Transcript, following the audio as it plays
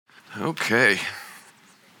Okay.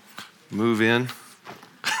 Move in.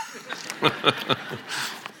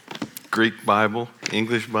 Greek Bible,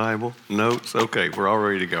 English Bible, notes. Okay, we're all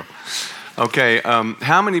ready to go. Okay,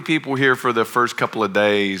 how many people here for the first couple of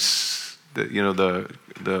days, the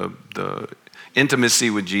intimacy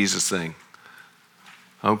with Jesus thing?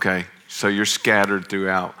 Okay, so you're scattered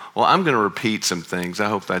throughout. Well, I'm going to repeat some things. I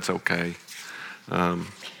hope that's okay.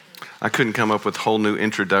 I couldn't come up with whole new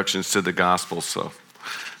introductions to the gospel, so.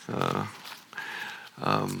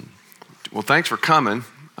 Well, thanks for coming.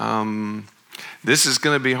 This is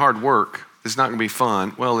going to be hard work. It's not going to be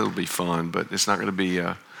fun. Well, it'll be fun, but it's not going to be.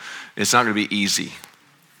 It's not going to be easy.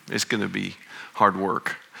 It's going to be hard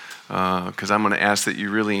work because I'm going to ask that you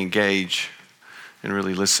really engage and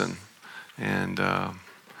really listen. And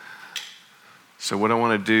so, what I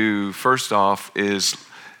want to do first off is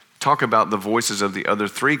talk about the voices of the other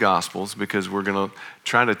three gospels because we're going to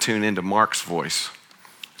try to tune into Mark's voice.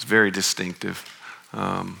 It's very distinctive.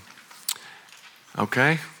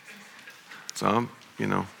 Okay? So,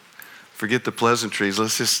 forget the pleasantries.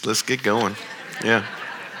 Let's get going. Yeah.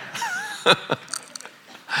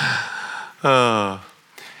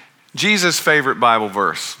 Jesus' favorite Bible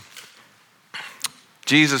verse.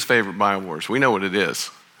 Jesus' favorite Bible verse. We know what it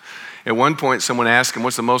is. At one point, someone asked him,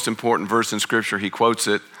 what's the most important verse in Scripture? He quotes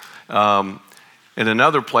it. In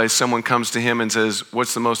another place, someone comes to him and says,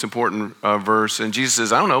 what's the most important verse? And Jesus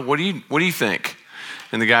says, I don't know. What do you think?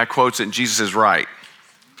 And the guy quotes it, and Jesus is right.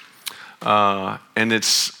 And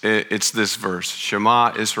it's this verse: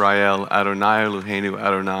 Shema Israel, Adonai Eloheinu,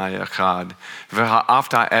 Adonai Echad.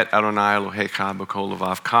 V'ha'afta et Adonai Elohecha b'kol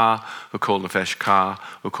levavcha, b'kol nefeshcha,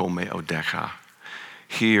 b'kol me'odecha.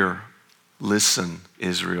 Hear, listen,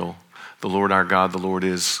 Israel. The Lord our God, the Lord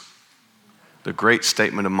is. The great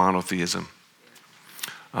statement of monotheism.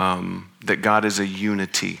 That God is a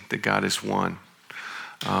unity, that God is one.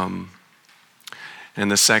 And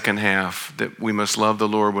the second half, that we must love the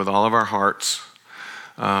Lord with all of our hearts,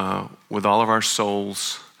 with all of our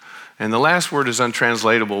souls. And the last word is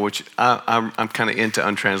untranslatable, which I'm kind of into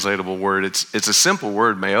untranslatable word. It's a simple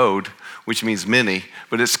word, me'od, which means many,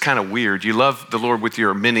 but it's kind of weird. You love the Lord with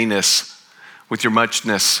your manyness, with your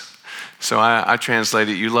muchness. So I translate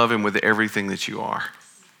it, you love him with everything that you are.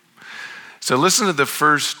 So listen to the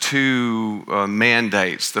first two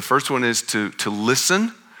mandates. The first one is to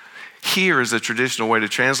listen. Hear is a traditional way to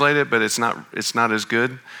translate it, but it's not as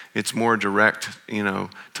good. It's more direct, to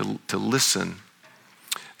listen.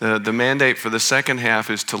 The mandate for the second half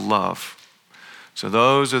is to love. So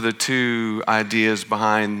those are the two ideas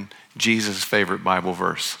behind Jesus' favorite Bible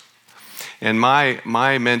verse. And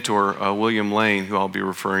my mentor, William Lane, who I'll be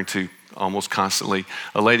referring to almost constantly,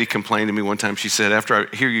 a lady complained to me one time. She said, after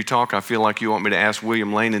I hear you talk, I feel like you want me to ask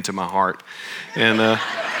William Lane into my heart. And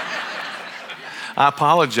I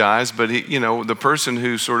apologize, but the person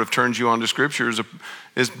who sort of turns you on to Scripture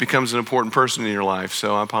becomes an important person in your life.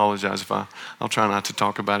 So I apologize if I'll try not to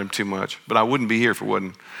talk about him too much. But I wouldn't be here if it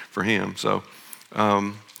wasn't for him. So,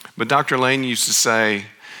 but Dr. Lane used to say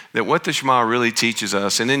that what the Shema really teaches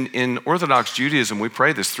us, and in Orthodox Judaism, we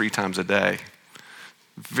pray this 3 times a day.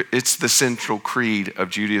 It's the central creed of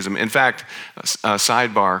Judaism. In fact,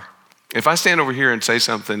 sidebar, if I stand over here and say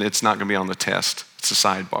something, it's not going to be on the test. It's a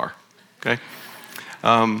sidebar, okay?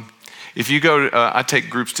 If you go, I take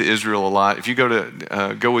groups to Israel a lot. If you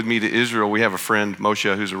go with me to Israel, we have a friend,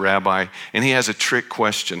 Moshe, who's a rabbi, and he has a trick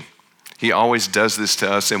question. He always does this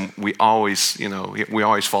to us, and we always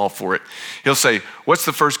fall for it. He'll say, what's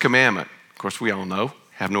the first commandment? Of course, we all know,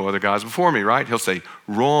 have no other gods before me, right? He'll say,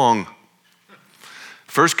 wrong.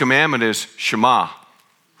 First commandment is Shema.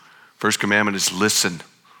 First commandment is listen.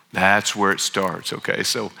 That's where it starts, okay?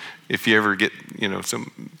 So if you ever get,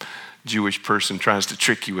 some Jewish person tries to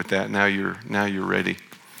trick you with that, now you're ready.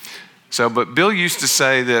 So, but Bill used to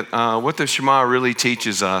say that what the Shema really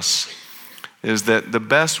teaches us is that the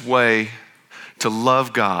best way to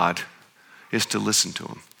love God is to listen to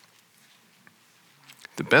him.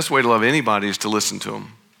 The best way to love anybody is to listen to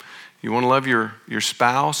him. You want to love your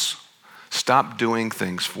spouse? Stop doing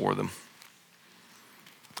things for them.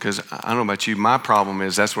 Because I don't know about you, my problem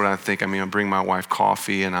is that's what I think. I bring my wife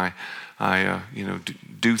coffee and I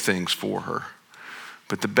do things for her.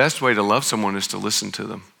 But the best way to love someone is to listen to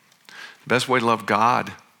them. The best way to love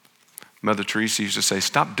God, Mother Teresa used to say,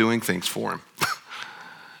 stop doing things for him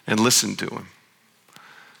and listen to him.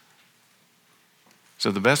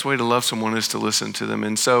 So the best way to love someone is to listen to them.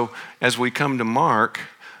 And so as we come to Mark,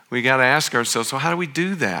 we got to ask ourselves, so how do we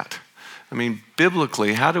do that?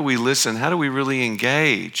 Biblically, how do we listen? How do we really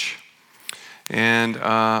engage? And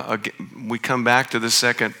we come back to the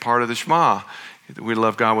second part of the Shema. We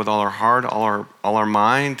love God with all our heart, all our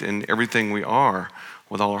mind, and everything we are,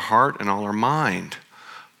 with all our heart and all our mind.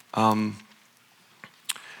 Are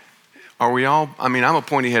we all? I mean, I'm a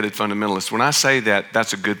pointy-headed fundamentalist. When I say that,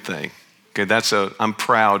 that's a good thing. Okay, I'm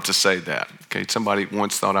proud to say that. Okay, somebody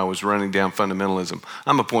once thought I was running down fundamentalism.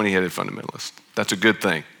 I'm a pointy-headed fundamentalist. That's a good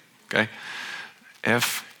thing. Okay,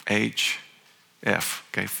 F-H-F.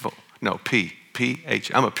 Okay, no,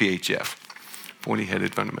 P-H. I'm a PHF.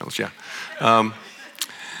 Pointy-headed fundamentalist. Yeah.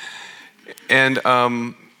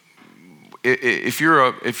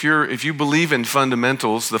 If you believe in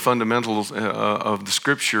fundamentals, the fundamentals of the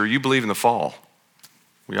Scripture, you believe in the fall.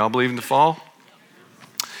 We all believe in the fall?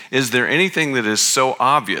 Is there anything that is so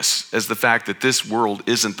obvious as the fact that this world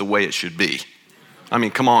isn't the way it should be? I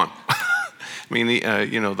mean, come on. I mean,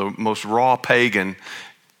 the most raw pagan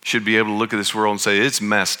should be able to look at this world and say, it's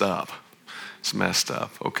messed up. It's messed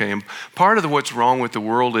up, okay? And part of what's wrong with the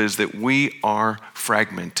world is that we are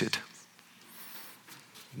fragmented.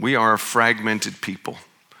 We are a fragmented people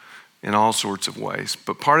in all sorts of ways.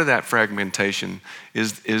 But part of that fragmentation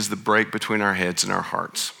is the break between our heads and our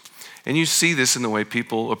hearts. And you see this in the way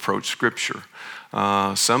people approach Scripture.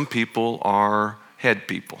 Some people are head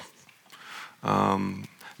people.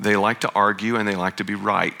 They like to argue and they like to be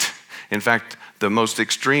right. In fact, the most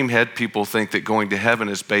extreme head people think that going to heaven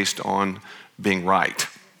is based on being right.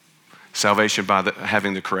 Salvation by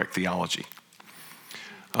having the correct theology.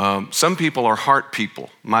 Some people are heart people.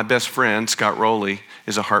 My best friend, Scott Rowley,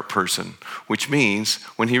 is a heart person, which means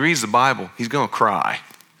when he reads the Bible, he's going to cry,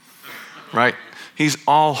 right? He's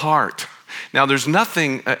all heart. Now, there's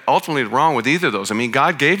nothing ultimately wrong with either of those. I mean,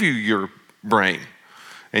 God gave you your brain,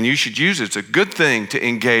 and you should use it. It's a good thing to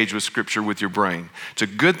engage with Scripture with your brain. It's a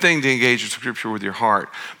good thing to engage with Scripture with your heart.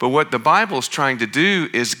 But what the Bible is trying to do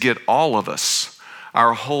is get all of us,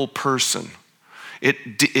 our whole person.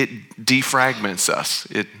 It defragments us.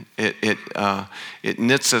 It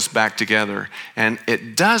knits us back together. And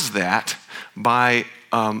it does that by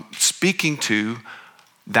speaking to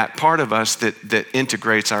that part of us that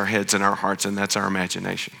integrates our heads and our hearts, and that's our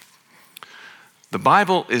imagination. The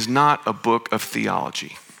Bible is not a book of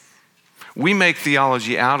theology. We make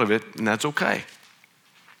theology out of it, and that's okay.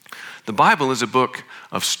 The Bible is a book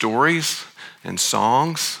of stories and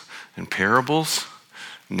songs and parables,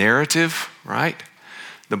 narrative, right?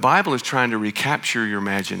 The Bible is trying to recapture your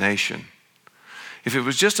imagination. If it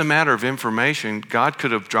was just a matter of information, God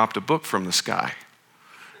could have dropped a book from the sky.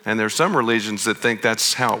 And there's some religions that think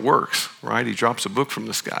that's how it works, right? He drops a book from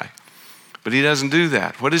the sky. But he doesn't do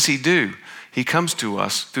that. What does he do? He comes to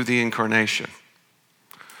us through the incarnation.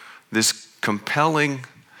 This compelling,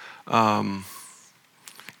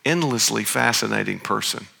 endlessly fascinating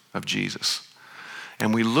person of Jesus.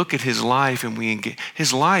 And we look at his life and we engage.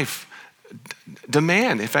 His life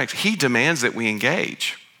in fact, he demands that we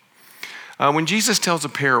engage. When Jesus tells a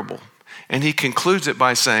parable, and he concludes it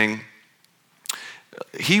by saying,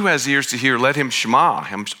 he who has ears to hear, let him shema.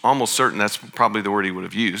 I'm almost certain that's probably the word he would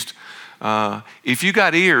have used. If you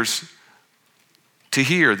got ears to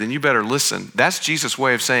hear, then you better listen. That's Jesus'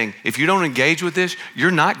 way of saying, if you don't engage with this, you're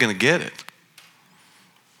not going to get it.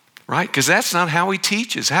 Right? Because that's not how he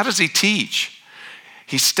teaches. How does he teach?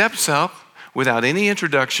 He steps up without any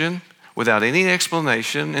introduction, without any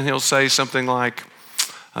explanation, and he'll say something like,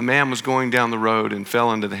 a man was going down the road and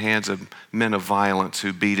fell into the hands of men of violence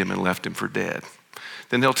who beat him and left him for dead.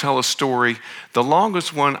 Then he'll tell a story. The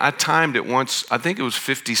longest one, I timed it once, I think it was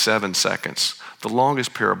 57 seconds. The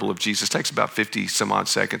longest parable of Jesus takes about 50 some odd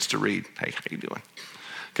seconds to read. Hey, how you doing?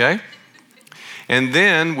 Okay? And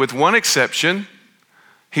then, with one exception,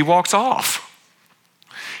 he walks off.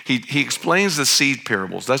 He explains the seed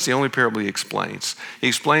parables. That's the only parable he explains. He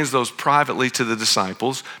explains those privately to the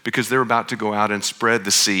disciples because they're about to go out and spread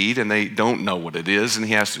the seed and they don't know what it is, and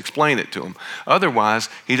he has to explain it to them. Otherwise,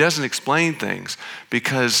 he doesn't explain things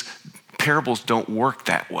because parables don't work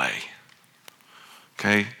that way.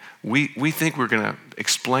 Okay? We think we're going to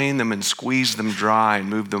explain them and squeeze them dry and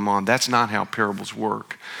move them on. That's not how parables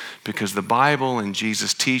work, because the Bible and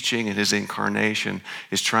Jesus' teaching and his incarnation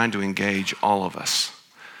is trying to engage all of us.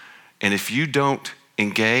 And if you don't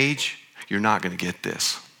engage, you're not going to get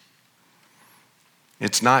this.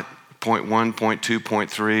 It's not point 1, point 2, point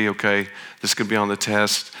 3, okay, this could be on the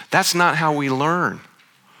test. That's not how we learn.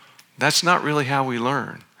 That's not really how we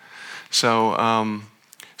learn. So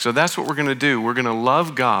that's what we're going to do. We're going to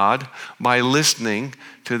love God by listening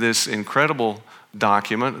to this incredible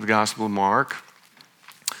document, the Gospel of Mark,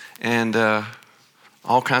 and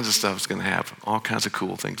all kinds of stuff is going to happen. All kinds of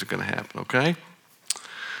cool things are going to happen, okay?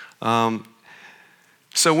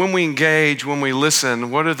 So when we engage, when we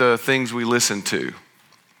listen, what are the things we listen to?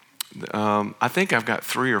 I think I've got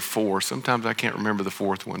 3 or 4. Sometimes I can't remember the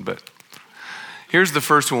 4th one, but here's the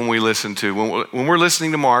first one we listen to. When we're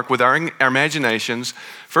listening to Mark with our imaginations,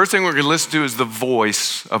 first thing we're going to listen to is the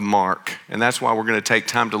voice of Mark. And that's why we're going to take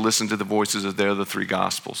time to listen to the voices of the other 3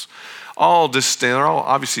 Gospels. They're all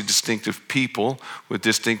obviously distinctive people with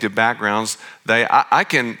distinctive backgrounds. I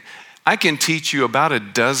can teach you about a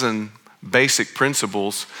dozen basic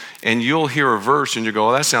principles, and you'll hear a verse and you go,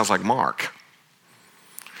 oh, that sounds like Mark.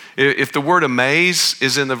 If the word amaze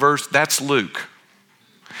is in the verse, that's Luke.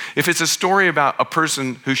 If it's a story about a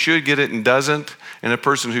person who should get it and doesn't, and a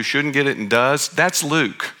person who shouldn't get it and does, that's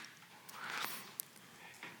Luke.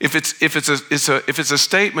 If it's a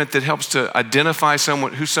statement that helps to identify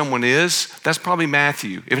who someone is, that's probably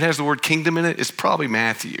Matthew. If it has the word kingdom in it, it's probably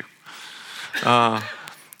Matthew.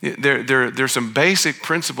 There's some basic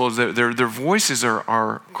principles. Their voices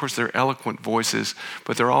are, of course, they're eloquent voices,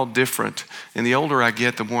 but they're all different. And the older I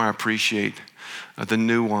get, the more I appreciate the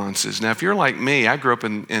nuances. Now, if you're like me, I grew up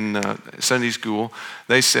in Sunday school.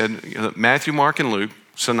 They said Matthew, Mark, and Luke,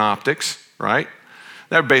 synoptics, right?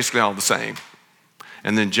 They're basically all the same.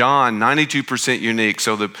 And then John, 92% unique.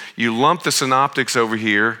 So you lump the synoptics over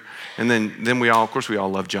here, and then we all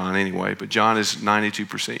love John anyway, but John is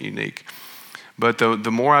 92% unique. But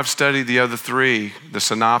the more I've studied the other 3, the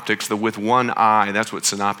synoptics, the with one eye, that's what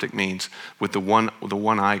synoptic means, with the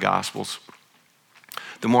one eye gospels,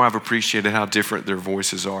 the more I've appreciated how different their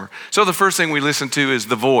voices are. So the first thing we listen to is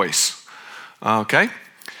the voice, okay?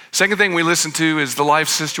 Second thing we listen to is the life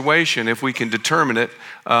situation, if we can determine it,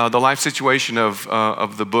 the life situation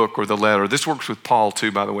of the book or the letter. This works with Paul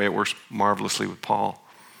too, by the way. It works marvelously with Paul.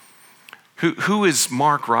 Who is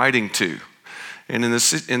Mark writing to? And in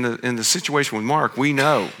the situation with Mark, we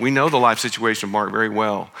know the life situation of Mark very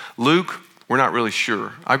well. Luke, we're not really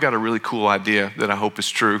sure. I've got a really cool idea that I hope is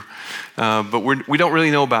true, but we don't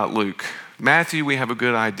really know about Luke. Matthew, we have a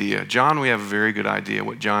good idea. John, we have a very good idea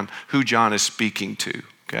who John is speaking to.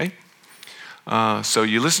 Okay, so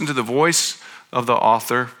you listen to the voice of the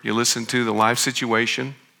author. You listen to the life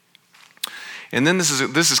situation, and then this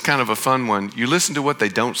is kind of a fun one. You listen to what they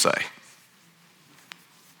don't say.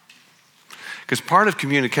 Because part of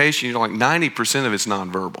communication, like 90% of it's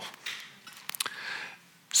nonverbal.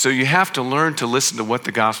 So you have to learn to listen to what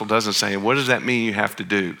the gospel doesn't say. And what does that mean you have to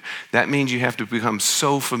do? That means you have to become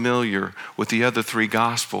so familiar with the other 3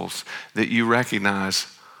 gospels that you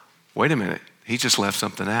recognize, wait a minute, he just left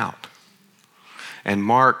something out. And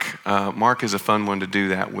Mark is a fun one to do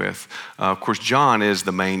that with. Of course, John is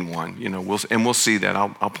the main one. We'll see that.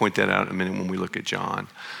 I'll point that out in a minute when we look at John.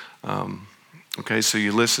 Okay, so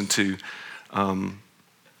you listen to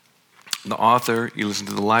the author, you listen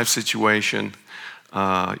to the life situation,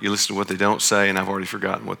 you listen to what they don't say, and I've already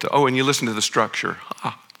forgotten and you listen to the structure.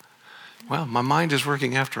 Well, my mind is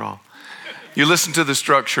working after all. You listen to the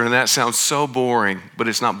structure, and that sounds so boring, but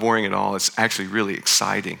it's not boring at all. It's actually really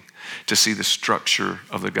exciting to see the structure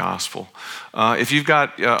of the gospel. If you've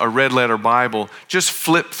got a red letter Bible, just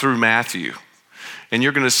flip through Matthew, and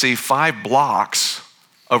you're going to see 5 blocks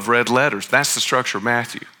of red letters. That's the structure of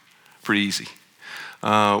Matthew. Pretty easy.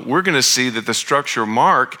 We're going to see that the structure of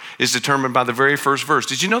Mark is determined by the very first verse.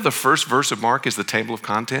 Did you know the first verse of Mark is the table of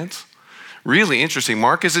contents? Really interesting.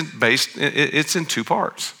 Mark isn't based, it's in 2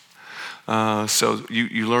 parts. So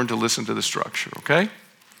you learn to listen to the structure, okay?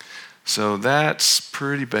 So that's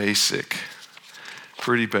pretty basic.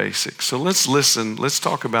 So let's listen. Let's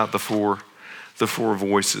talk about the four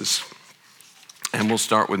voices. And we'll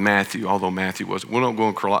start with Matthew, although Matthew wasn't. We don't go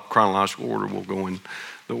in chronological order. We'll go in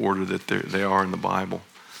the order that they are in the Bible.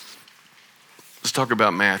 Let's talk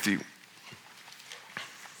about Matthew.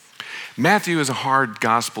 Matthew is a hard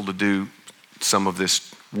gospel to do some of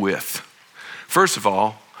this with. First of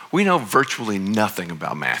all, we know virtually nothing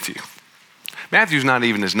about Matthew. Matthew's not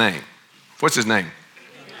even his name. What's his name?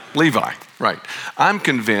 Levi, right. I'm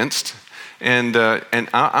convinced, and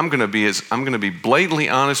I'm going to be blatantly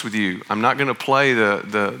honest with you. I'm not going to play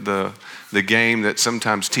the game that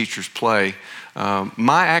sometimes teachers play.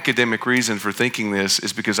 My academic reason for thinking this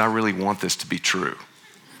is because I really want this to be true.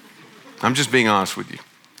 I'm just being honest with you.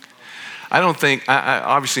 I don't think,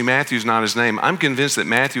 obviously Matthew's not his name. I'm convinced that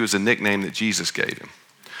Matthew is a nickname that Jesus gave him.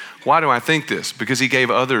 Why do I think this? Because he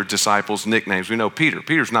gave other disciples nicknames. We know Peter.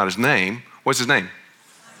 Peter's not his name. What's his name?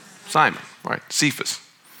 Simon, right? Cephas.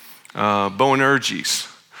 Boanerges.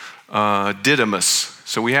 Didymus.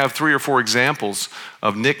 So we have 3 or 4 examples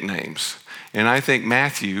of nicknames. And I think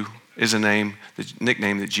Matthew is a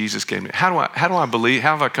nickname that Jesus gave me. How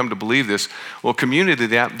have I come to believe this? Well, community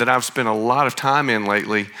that I've spent a lot of time in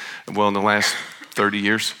lately, in the last 30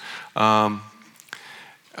 years,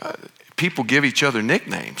 people give each other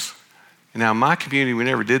nicknames. Now, in my community, we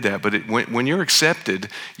never did that, but when you're accepted,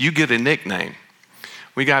 you get a nickname.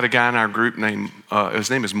 We got a guy in our group named, his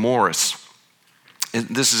name is Morris. And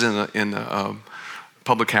this is in the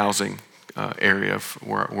public housing area of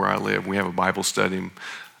where I live. We have a Bible study,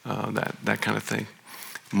 that kind of thing.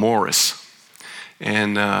 Morris.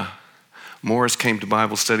 And Morris came to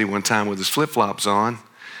Bible study one time with his flip-flops on,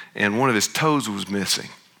 and one of his toes was missing.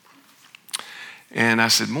 And I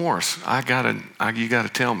said, Morris, you gotta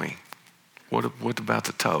tell me, what about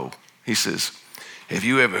the toe? He says, have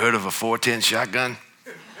you ever heard of a 410 shotgun?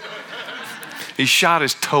 He shot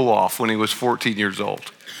his toe off when he was 14 years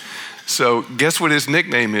old. So guess what his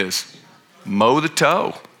nickname is? Mow the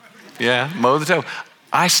toe. Yeah, mow the toe.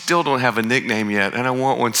 I still don't have a nickname yet, and I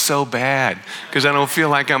want one so bad because I don't feel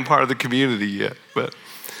like I'm part of the community yet. But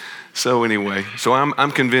so anyway,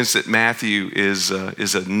 I'm convinced that Matthew is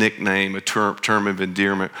a nickname, a term of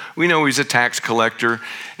endearment. We know he's a tax collector,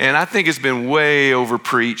 and I think it's been way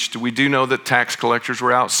overpreached. We do know that tax collectors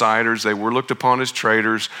were outsiders. They were looked upon as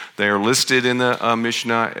traitors. They are listed in the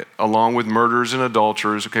Mishnah along with murderers and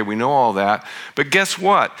adulterers. Okay, we know all that. But guess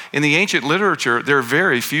what? In the ancient literature, there are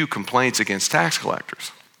very few complaints against tax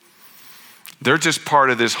collectors. They're just part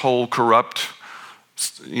of this whole corrupt,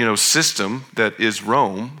 system that is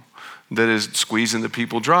Rome, that is squeezing the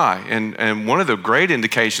people dry. And one of the great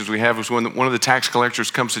indications we have is when one of the tax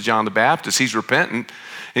collectors comes to John the Baptist. He's repentant.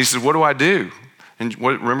 And he says, what do I do? And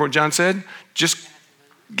remember what John said?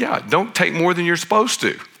 Don't take more than you're supposed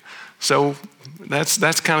to. So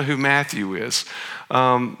that's kind of who Matthew is.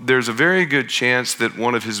 There's a very good chance that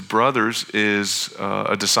one of his brothers is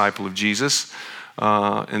a disciple of Jesus.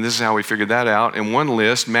 And this is how we figured that out. In one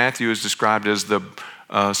list, Matthew is described as the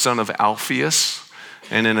son of Alphaeus.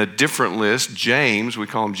 And in a different list, James, we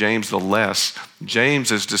call him James the Less,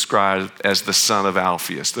 James is described as the son of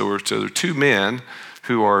Alphaeus. There are two men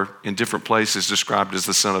who are in different places described as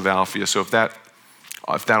the son of Alphaeus. So if that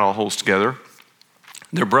all holds together,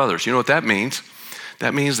 they're brothers. You know what that means?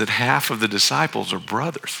 That means that half of the disciples are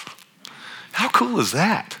brothers. How cool is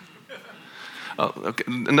that? Okay,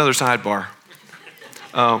 another sidebar.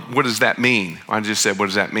 What does that mean? I just said, what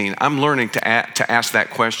does that mean? I'm learning to ask that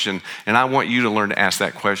question, and I want you to learn to ask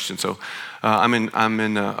that question. So I'm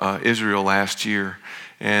in Israel last year,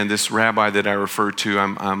 and this rabbi that I referred to,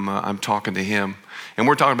 I'm talking to him, and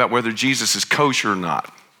we're talking about whether Jesus is kosher or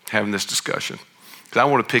not, having this discussion. Because I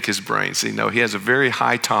want to pick his brain. See, he has a very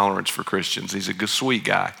high tolerance for Christians. He's a good, sweet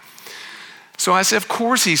guy. So I said, of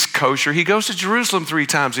course he's kosher. He goes to Jerusalem 3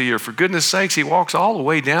 times a year. For goodness sakes, he walks all the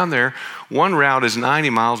way down there. One route is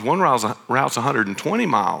 90 miles. One route's 120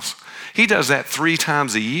 miles. He does that 3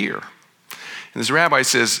 times a year. And this rabbi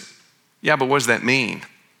says, yeah, but what does that mean?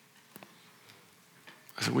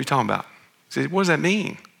 I said, what are you talking about? He said, what does that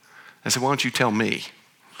mean? I said, why don't you tell me?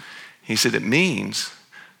 He said, it means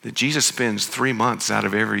that Jesus spends 3 months out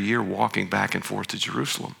of every year walking back and forth to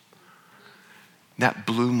Jerusalem. That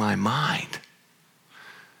blew my mind.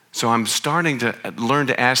 So I'm starting to learn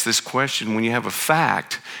to ask this question. When you have a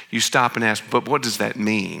fact, you stop and ask, but what does that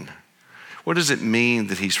mean? What does it mean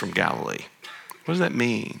that he's from Galilee? What does that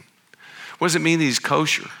mean? What does it mean that he's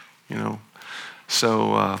kosher?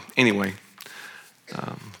 So anyway,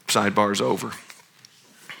 sidebar's over.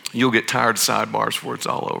 You'll get tired of sidebars before it's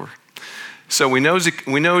all over. So we know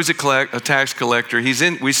he's a tax collector.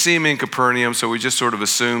 We see him in Capernaum, so we just sort of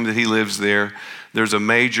assume that he lives there. There's a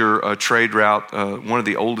major trade route, one of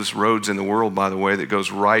the oldest roads in the world, by the way, that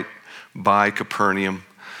goes right by Capernaum.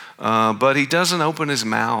 But he doesn't open his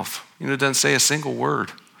mouth. Doesn't say a single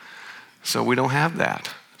word. So we don't have that.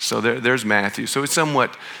 So there's Matthew. So it's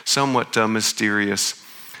somewhat mysterious.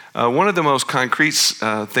 One of the most concrete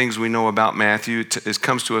things we know about Matthew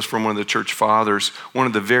comes to us from one of the church fathers, one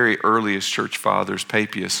of the very earliest church fathers,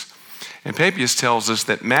 Papias. And Papias tells us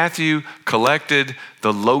that Matthew collected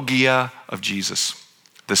the logia of Jesus,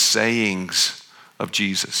 the sayings of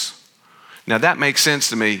Jesus. Now that makes sense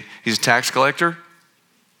to me. He's a tax collector.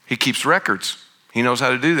 He keeps records. He knows how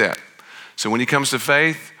to do that. So when he comes to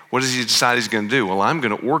faith, what does he decide he's going to do? Well, I'm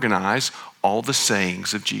going to organize all the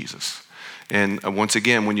sayings of Jesus. And once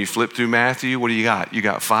again, when you flip through Matthew, what do you got? You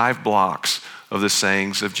got 5 blocks of the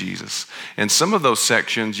sayings of Jesus. And some of those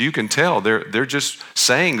sections, you can tell, they're just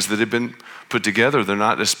sayings that have been put together. They're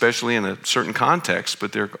not especially in a certain context,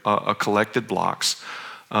 but they're a collected block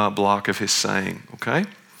of his saying, okay?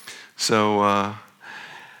 So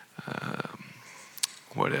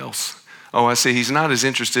what else? Oh, I see. He's not as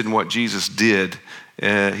interested in what Jesus did.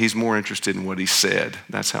 He's more interested in what he said.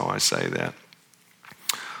 That's how I say that.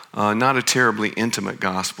 Not a terribly intimate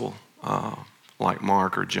gospel like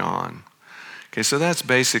Mark or John. Okay, so that's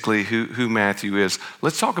basically who Matthew is.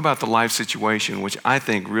 Let's talk about the life situation, which I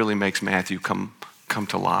think really makes Matthew come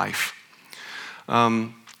to life.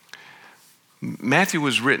 Matthew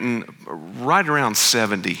was written right around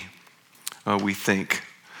 70, we think.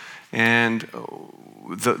 And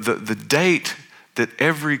the date that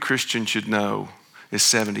every Christian should know is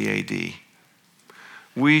 70 AD.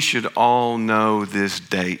 We should all know this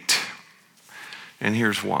date. And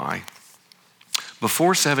here's why.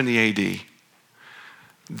 Before 70 AD,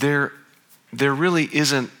 there really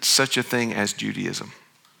isn't such a thing as Judaism.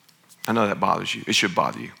 I know that bothers you. It should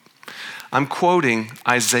bother you. I'm quoting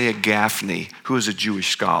Isaiah Gaffney, who is a Jewish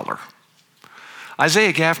scholar.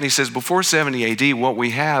 Isaiah Gaffney says before 70 AD, what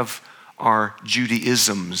we have are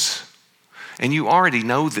Judaisms. And you already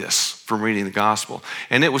know this from reading the gospel.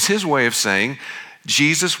 And it was his way of saying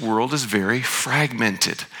Jesus' world is very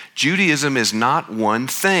fragmented. Judaism is not one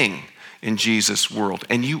thing in Jesus' world.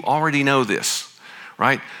 And you already know this,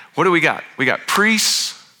 right? What do we got? We got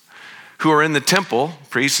priests who are in the temple,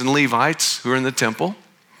 priests and Levites who are in the temple.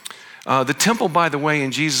 The temple, by the way,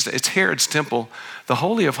 in Jesus, it's Herod's temple. The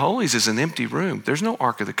Holy of Holies is an empty room. There's no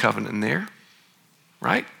Ark of the Covenant in there,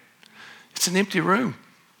 right? It's an empty room.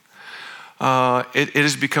 It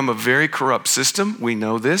has become a very corrupt system. We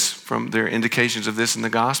know this from there are indications of this in the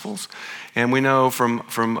Gospels. And we know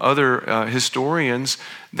from other historians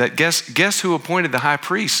that guess who appointed the high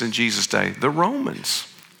priests in Jesus' day? The Romans.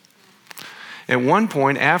 At one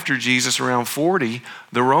point after Jesus, around 40,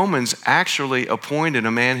 the Romans actually appointed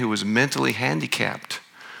a man who was mentally handicapped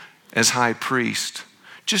as high priest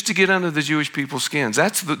just to get under the Jewish people's skins.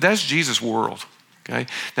 That's Jesus' world. Okay?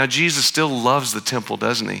 Now, Jesus still loves the temple,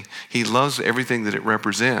 doesn't he? He loves everything that it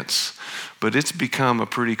represents, but it's become a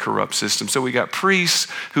pretty corrupt system. So we got priests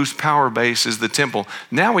whose power base is the temple.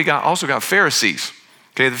 Now we also got Pharisees.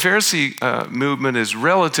 Okay, the Pharisee movement is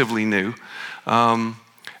relatively new.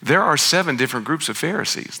 There are 7 different groups of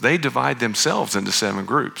Pharisees. They divide themselves into 7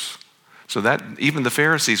 groups. So that even the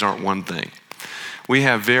Pharisees aren't one thing. We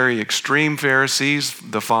have very extreme Pharisees,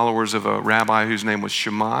 the followers of a rabbi whose name was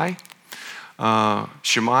Shammai.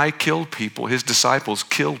 Shammai killed people. His disciples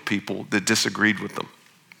killed people that disagreed with them.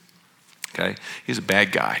 Okay, he's a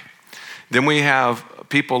bad guy. Then we have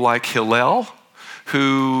people like Hillel,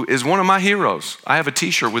 who is one of my heroes. I have a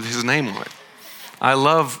t-shirt with his name on it. I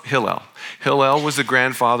love Hillel. Hillel was the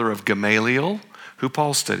grandfather of Gamaliel, who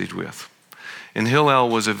Paul studied with. And Hillel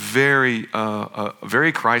was a very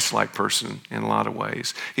Christ-like person in a lot of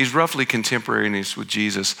ways. He's roughly contemporaneous with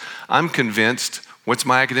Jesus. I'm convinced, what's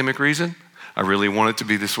my academic reason? I really want it to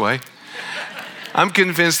be this way. I'm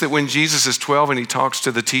convinced that when Jesus is 12 and he talks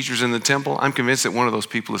to the teachers in the temple, I'm convinced that one of those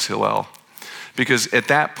people is Hillel. Because at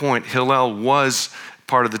that point, Hillel was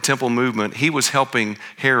part of the temple movement. He was helping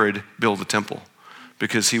Herod build the temple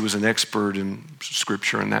because he was an expert in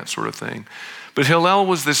scripture and that sort of thing. But Hillel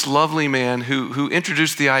was this lovely man who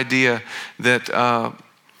introduced the idea that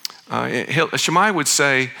Shammai would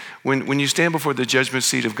say, when you stand before the judgment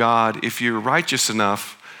seat of God, if you're righteous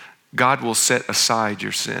enough, God will set aside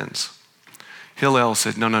your sins. Hillel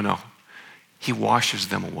said, no. He washes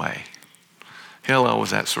them away. Hillel was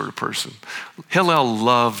that sort of person. Hillel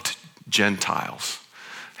loved Gentiles,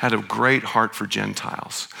 had a great heart for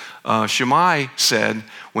Gentiles. Shammai said,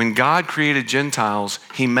 when God created Gentiles,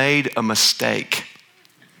 he made a mistake.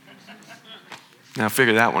 Now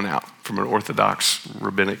figure that one out from an Orthodox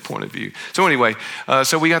rabbinic point of view. So anyway,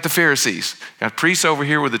 so we got the Pharisees. Got priests over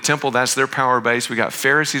here with the temple, that's their power base. We got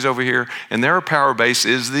Pharisees over here, and their power base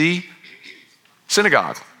is the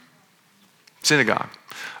synagogue.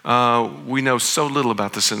 We know so little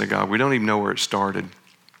about the synagogue. We don't even know where it started.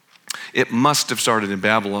 It must have started in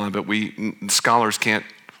Babylon, but scholars can't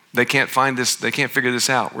find this, they can't figure this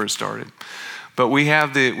out where it started. But we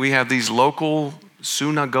have these local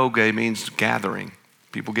synagogue, means gathering.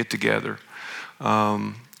 People get together.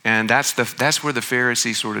 And that's where the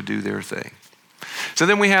Pharisees sort of do their thing. So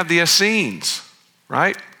then we have the Essenes,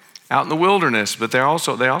 right? Out in the wilderness, but they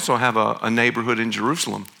also have a neighborhood in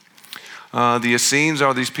Jerusalem. The Essenes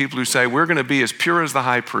are these people who say, we're going to be as pure as the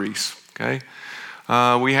high priest, okay?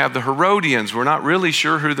 We have the Herodians. We're not really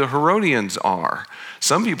sure who the Herodians are.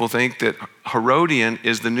 Some people think that Herodian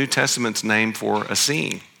is the New Testament's name for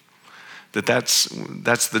Essene. That's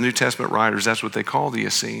the New Testament writers, that's what they call the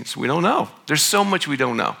Essenes. We don't know. There's so much we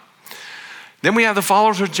don't know. Then we have the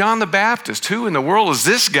followers of John the Baptist. Who in the world is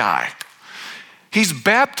this guy? He's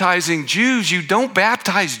baptizing Jews. You don't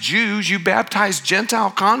baptize Jews, you baptize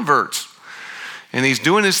Gentile converts. And he's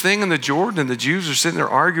doing his thing in the Jordan, and the Jews are sitting there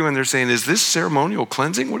arguing. They're saying, is this ceremonial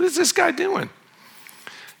cleansing? What is this guy doing?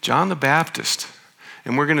 John the Baptist.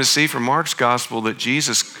 And we're going to see from Mark's gospel that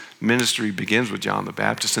Jesus ministry begins with John the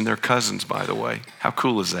Baptist, and they're cousins, by the way. How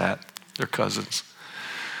cool is that? They're cousins.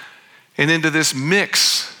 And into this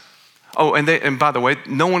mix. Oh, and by the way,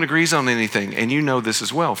 no one agrees on anything, and you know this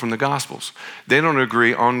as well from the Gospels. They don't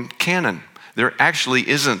agree on canon. There actually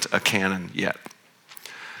isn't a canon yet.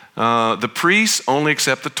 The priests only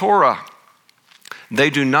accept the Torah. They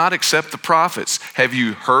do not accept the prophets. Have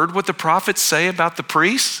you heard what the prophets say about the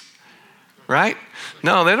priests? Right?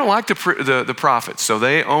 No, they don't like the prophets, so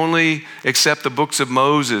they only accept the books of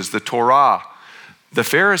Moses, the Torah. The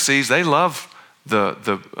Pharisees, they love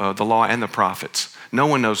the law and the prophets. No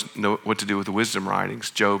one knows what to do with the wisdom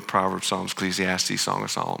writings, Job, Proverbs, Psalms, Ecclesiastes, Song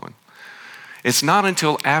of Solomon. It's not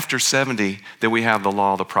until after 70 that we have the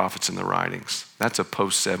law, the prophets, and the writings. That's a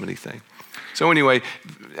post-70 thing. So anyway,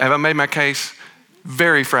 have I made my case?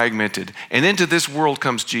 Very fragmented. And into this world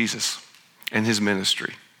comes Jesus and his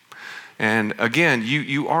ministry. And again,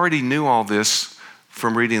 you already knew all this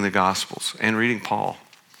from reading the Gospels and reading Paul.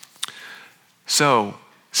 So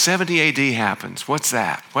 70 AD happens. What's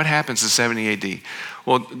that? What happens in 70 AD?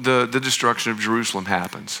 Well, the destruction of Jerusalem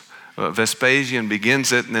happens. Vespasian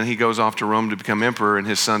begins it, and then he goes off to Rome to become emperor, and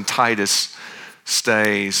his son Titus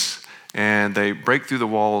stays, and they break through the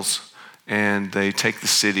walls, and they take the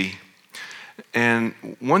city. And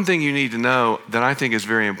one thing you need to know that I think is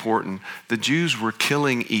very important, the Jews were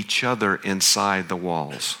killing each other inside the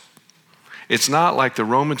walls. It's not like the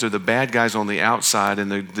Romans are the bad guys on the outside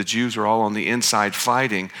and the Jews are all on the inside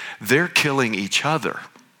fighting. They're killing each other.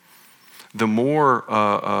 The more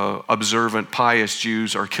observant, pious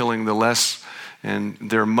Jews are killing the less, and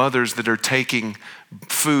their mothers that are taking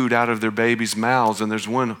food out of their babies' mouths. And there's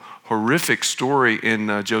one horrific story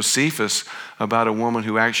in Josephus about a woman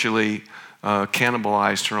who actually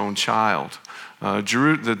cannibalized her own child.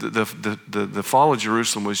 The fall of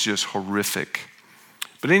Jerusalem was just horrific.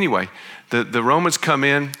 But anyway, the Romans come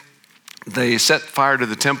in, they set fire to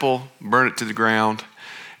the temple, burn it to the ground,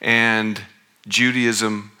 and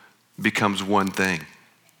Judaism becomes one thing.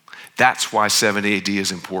 That's why 70 AD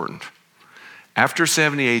is important. After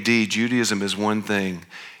 70 AD, Judaism is one thing.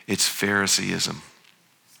 It's Phariseeism.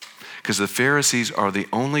 Because the Pharisees are the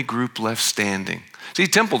only group left standing. See,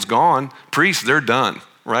 temple's gone. Priests, they're done,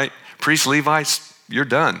 right? Priests, Levites, you're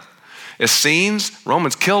done. Essenes,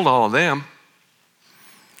 Romans killed all of them.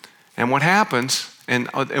 And what happens, and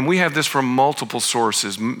we have this from multiple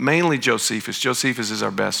sources, mainly Josephus. Josephus is our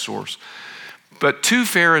best source. But two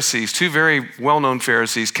Pharisees, two very well-known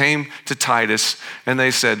Pharisees came to Titus and they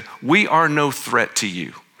said, "We are no threat to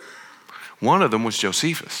you." One of them was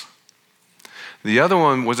Josephus. The other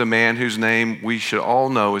one was a man whose name we should all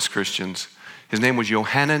know as Christians. His name was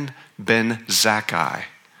Yohanan ben Zakkai.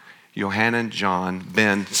 Yohanan John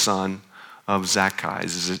ben, son of Zakkai,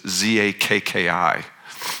 Z-A-K-K-I.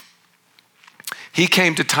 He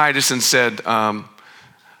came to Titus and said,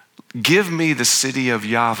 "Give me the city of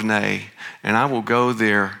Yavne, and I will go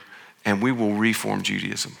there and we will reform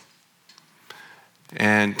Judaism."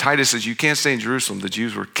 And Titus says, "You can't stay in Jerusalem." The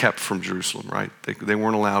Jews were kept from Jerusalem, right? They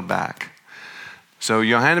weren't allowed back. So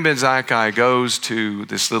Yohanan ben Zakkai goes to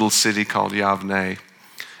this little city called Yavne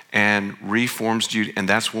and reforms Judaism. And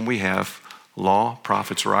that's when we have law,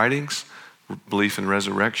 prophets' writings, belief in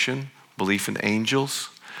resurrection, belief in angels.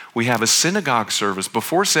 We have a synagogue service.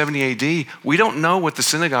 Before 70 AD, we don't know what the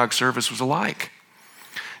synagogue service was like.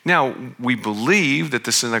 Now, we believe that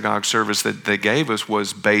the synagogue service that they gave us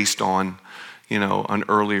was based on, an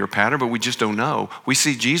earlier pattern, but we just don't know. We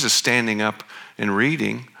see Jesus standing up and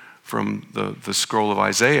reading from the scroll of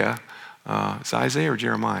Isaiah. Is it Isaiah or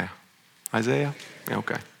Jeremiah? Isaiah?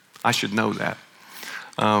 Okay. I should know that.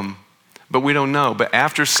 But we don't know. But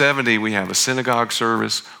after 70, we have a synagogue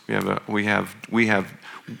service. We have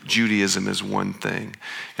Judaism as one thing.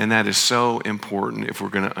 And that is so important if we're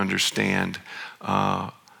going to understand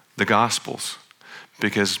the Gospels.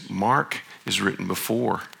 Because Mark is written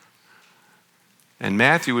before. And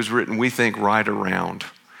Matthew was written, we think, right around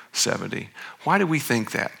 70. Why do we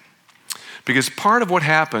think that? Because part of what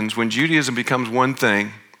happens when Judaism becomes one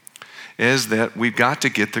thing is that we've got to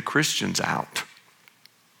get the Christians out.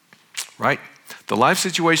 Right? The life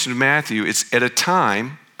situation of Matthew, it's at a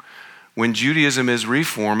time when Judaism is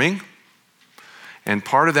reforming, and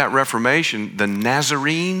part of that reformation, the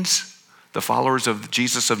Nazarenes, the followers of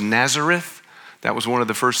Jesus of Nazareth, that was one of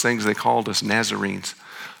the first things they called us, Nazarenes.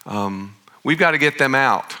 We've got to get them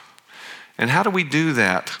out. And how do we do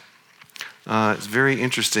that? It's very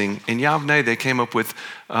interesting. In Yavne, they came up with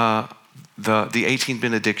the 18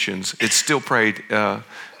 benedictions. It's still prayed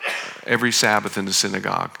every Sabbath in the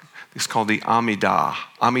synagogue. It's called the Amidah.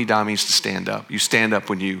 Amidah means to stand up. You stand up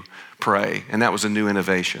when you pray, and that was a new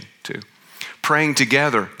innovation too. Praying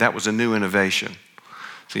together, that was a new innovation.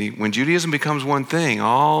 See, when Judaism becomes one thing,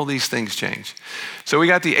 all these things change. So we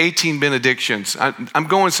got the 18 benedictions. I'm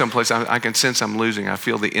going someplace. I can sense I'm losing. I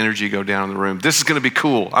feel the energy go down in the room. This is going to be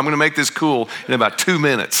cool. I'm going to make this cool in about 2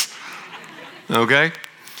 minutes. Okay?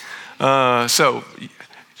 So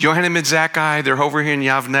Yohanan ben Zakkai, they're over here in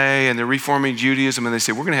Yavne, and they're reforming Judaism, and they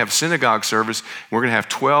say, we're going to have a synagogue service. We're going to have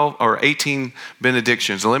 12 or 18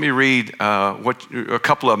 benedictions. So let me read a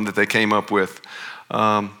couple of them that they came up with.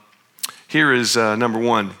 Here is number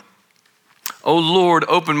 1. O Lord,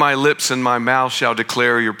 open my lips, and my mouth shall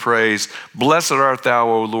declare your praise. Blessed art thou,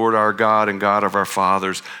 O Lord, our God and God of our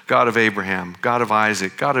fathers, God of Abraham, God of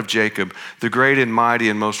Isaac, God of Jacob, the great and mighty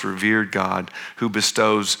and most revered God, who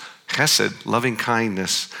bestows chesed, loving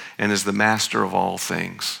kindness, and is the master of all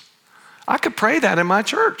things. I could pray that in my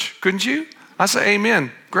church, couldn't you? I say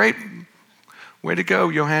amen. Great. Way to go,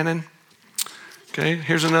 Yohanan. Okay,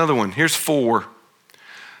 here's another one. Here's 4.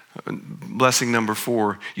 Blessing number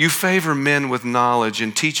 4. You favor men with knowledge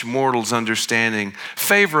and teach mortals understanding.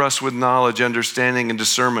 Favor us with knowledge, understanding, and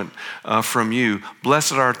discernment from you.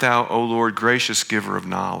 Blessed art thou, O Lord, gracious giver of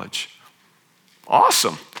knowledge.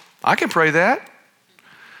 Awesome. I can pray that.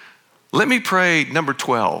 Let me pray number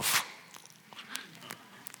 12.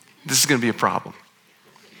 This is going to be a problem.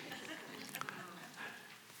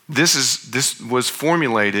 This was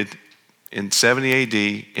formulated in 70 AD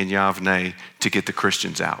in Yavne to get the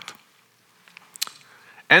Christians out.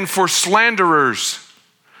 And for slanderers,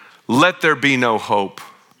 let there be no hope,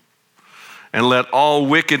 and let all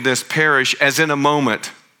wickedness perish as in a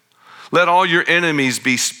moment. Let all your enemies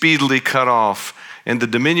be speedily cut off, and the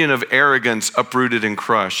dominion of arrogance uprooted and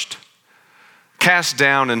crushed. Cast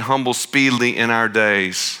down and humble speedily in our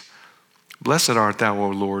days. Blessed art thou, O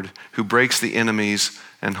Lord, who breaks the enemies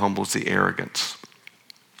and humbles the arrogant.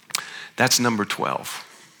 That's number 12.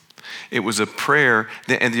 It was a prayer,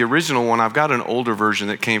 and the original one, I've got an older version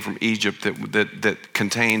that came from Egypt that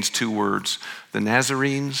contains 2 words, the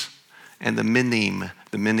Nazarenes and the Minim.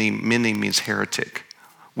 The Minim means heretic.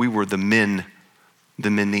 We were the Minim.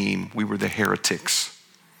 We were the heretics.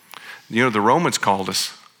 You know, the Romans called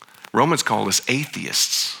us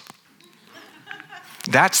atheists.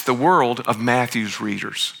 That's the world of Matthew's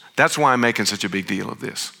readers. That's why I'm making such a big deal of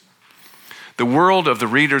this. The world of the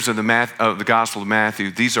readers of the Gospel of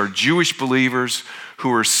Matthew, these are Jewish believers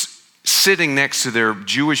who are sitting next to their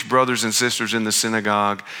Jewish brothers and sisters in the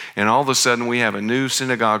synagogue, and all of a sudden we have a new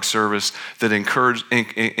synagogue service that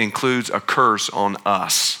includes a curse on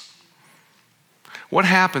us. What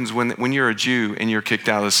happens when you're a Jew and you're kicked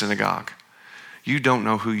out of the synagogue? You don't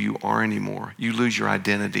know who you are anymore. You lose your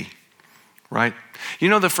identity, right? You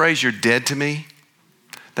know the phrase, you're dead to me?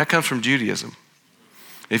 That comes from Judaism.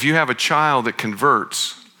 If you have a child that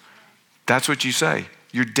converts, that's what you say.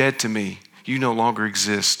 You're dead to me. You no longer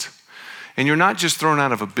exist. And you're not just thrown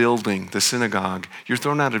out of a building, the synagogue. You're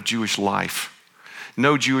thrown out of Jewish life.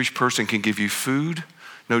 No Jewish person can give you food.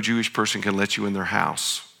 No Jewish person can let you in their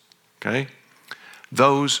house. Okay?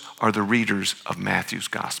 Those are the readers of Matthew's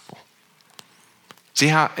gospel. See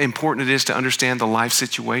how important it is to understand the life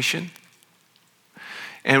situation?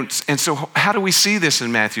 And so how do we see this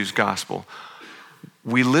in Matthew's gospel?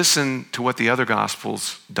 We listen to what the other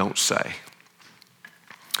gospels don't say.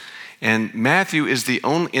 And Matthew is the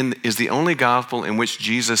only gospel in which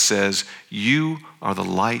Jesus says, you are the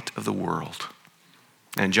light of the world.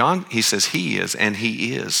 And John, he says he is, and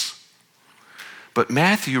he is. But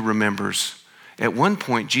Matthew remembers, at one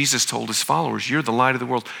point Jesus told his followers, you're the light of the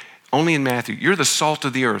world. Only in Matthew. You're the salt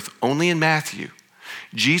of the earth. Only in Matthew.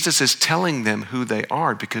 Jesus is telling them who they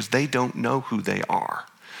are because they don't know who they are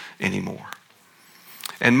anymore.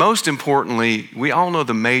 And most importantly, we all know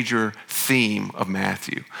the major theme of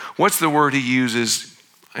Matthew. What's the word he uses?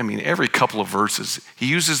 I mean, every couple of verses, he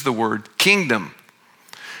uses the word kingdom.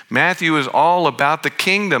 Matthew is all about the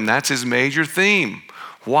kingdom. That's his major theme.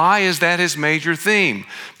 Why is that his major theme?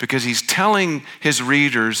 Because he's telling his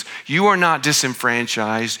readers, you are not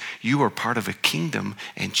disenfranchised. You are part of a kingdom,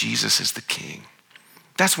 and Jesus is the king.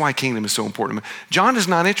 That's why kingdom is so important. John is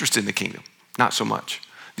not interested in the kingdom, not so much.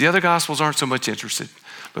 The other gospels aren't so much interested.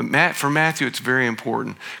 But for Matthew, it's very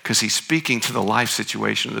important because he's speaking to the life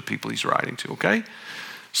situation of the people he's writing to, okay?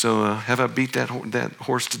 So have I beat that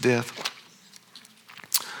horse to death?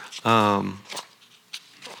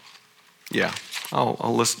 Yeah,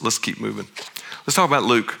 let's keep moving. Let's talk about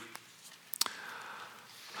Luke.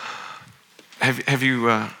 Have you,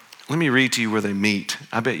 let me read to you where they meet.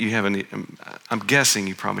 I bet you haven't, I'm guessing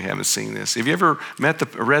you probably haven't seen this. Have you ever read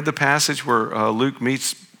the passage where Luke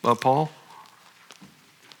meets Paul?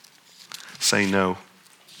 Say no.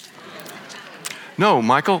 No,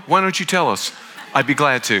 Michael, why don't you tell us? I'd be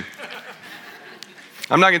glad to.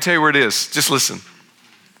 I'm not going to tell you where it is. Just listen.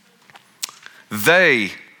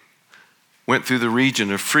 They went through the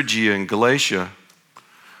region of Phrygia and Galatia.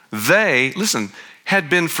 They, listen, had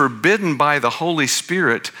been forbidden by the Holy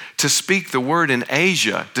Spirit to speak the word in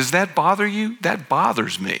Asia. Does that bother you? That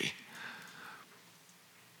bothers me.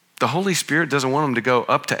 The Holy Spirit doesn't want them to go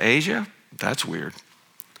up to Asia? That's weird.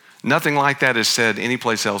 Nothing like that is said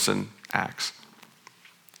anyplace else in Acts.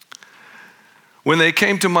 When they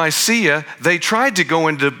came to Mysia, they tried to go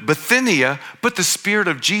into Bithynia, but the Spirit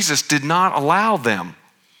of Jesus did not allow them.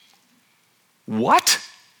 What?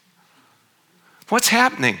 What's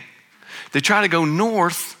happening? They try to go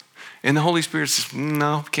north, and the Holy Spirit says,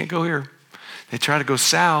 no, can't go here. They try to go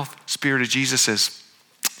south, Spirit of Jesus says,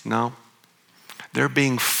 no. They're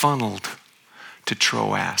being funneled to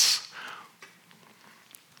Troas.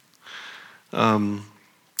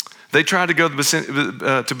 They tried to go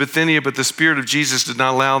to Bithynia, but the Spirit of Jesus did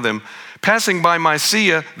not allow them. Passing by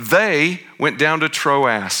Mysia, they went down to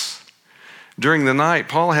Troas. During the night,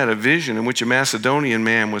 Paul had a vision in which a Macedonian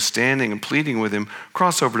man was standing and pleading with him,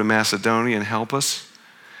 cross over to Macedonia and help us.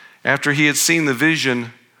 After he had seen the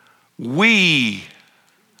vision, we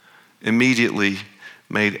immediately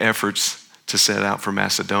made efforts to set out for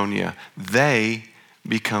Macedonia. They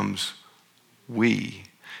becomes we.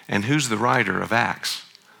 And who's the writer of Acts?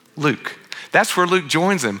 Luke. That's where Luke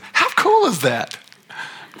joins them. How cool is that?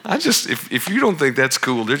 If you don't think that's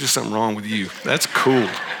cool, there's just something wrong with you. That's cool.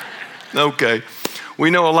 Okay. We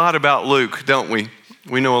know a lot about Luke, don't we?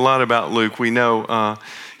 We know a lot about Luke. We know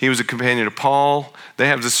he was a companion of Paul. They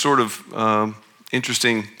have this sort of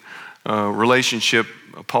interesting relationship.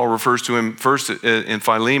 Paul refers to him first in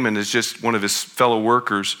Philemon as just one of his fellow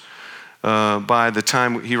workers. By the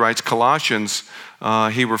time he writes Colossians,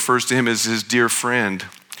 he refers to him as his dear friend.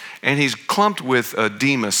 And he's clumped with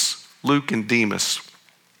Demas, Luke and Demas.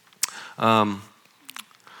 By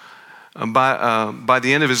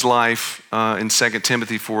the end of his life, in 2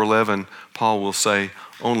 Timothy 4:11, Paul will say,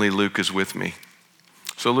 only Luke is with me.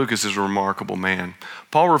 So Luke is a remarkable man.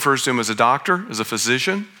 Paul refers to him as a doctor, as a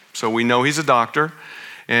physician. So we know he's a doctor.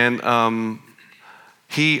 And I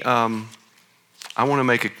want to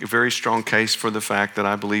make a very strong case for the fact that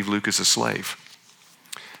I believe Luke is a slave.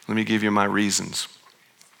 Let me give you my reasons.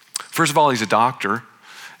 First of all, he's a doctor.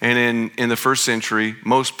 And in the first century,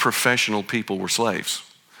 most professional people were slaves.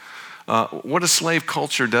 What a slave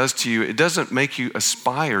culture does to you, it doesn't make you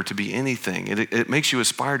aspire to be anything. It makes you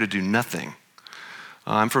aspire to do nothing.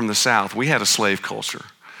 I'm from the South. We had a slave culture.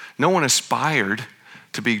 No one aspired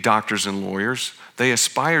to be doctors and lawyers. They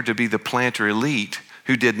aspired to be the planter elite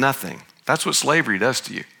who did nothing. That's what slavery does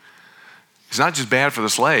to you. It's not just bad for the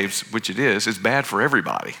slaves, which it is, it's bad for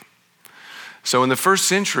everybody. So in the first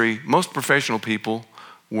century, most professional people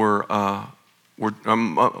were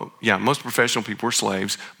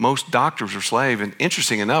slaves. Most doctors were slaves. And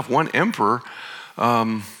interesting enough, one emperor,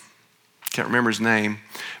 can't remember his name,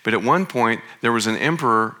 but at one point there was an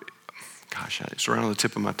emperor, gosh, it's right on the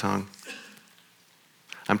tip of my tongue.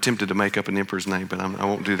 I'm tempted to make up an emperor's name, but I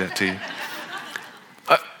won't do that to you.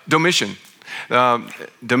 Domitian.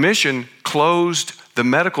 Domitian closed the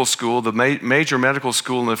medical school. The major medical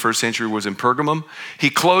school in the first century was in Pergamum. He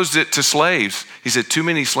closed it to slaves. He said, too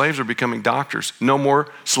many slaves are becoming doctors. No more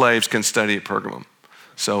slaves can study at Pergamum.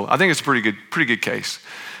 So I think it's a pretty good case.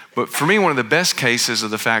 But for me, one of the best cases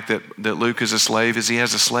of the fact that Luke is a slave is he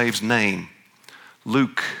has a slave's name.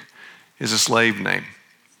 Luke is a slave name.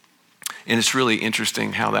 And it's really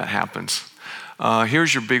interesting how that happens.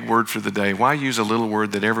 Here's your big word for the day. Why use a little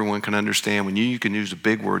word that everyone can understand when you can use a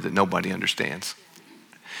big word that nobody understands?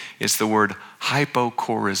 It's the word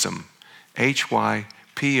hypocorism. Hypocorism.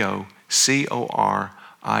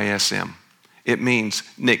 It means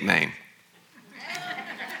nickname.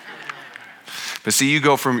 But see, you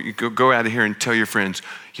go out of here and tell your friends,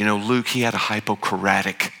 Luke, he had a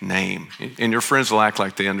hypocoratic name. And your friends will act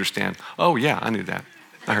like they understand. Oh yeah, I knew that.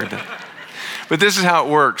 I heard that. But this is how it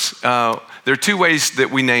works. There are two ways that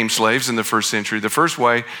we name slaves in the first century. The first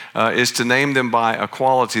way is to name them by a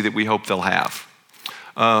quality that we hope they'll have.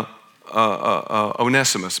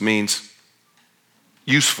 Onesimus means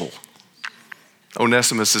useful.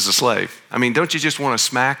 Onesimus is a slave. I mean, don't you just want to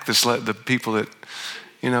smack the people that,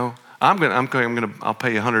 I'll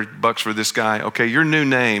pay you $100 for this guy. Okay, your new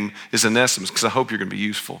name is Onesimus because I hope you're going to be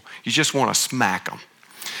useful. You just want to smack them.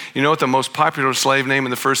 You know what the most popular slave name in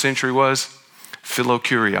the first century was?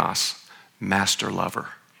 Philokurios, master lover.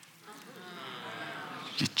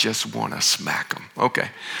 You just want to smack them. Okay.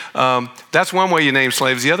 That's one way you name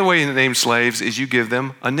slaves. The other way you name slaves is you give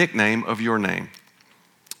them a nickname of your name.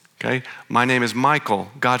 Okay? My name is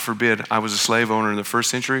Michael. God forbid I was a slave owner in the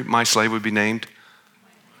first century. My slave would be named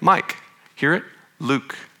Mike. Hear it?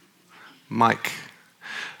 Luke. Mike.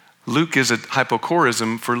 Luke is a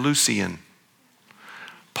hypocorism for Lucian.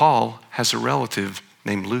 Paul has a relative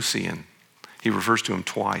named Lucian. He refers to him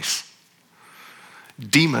twice.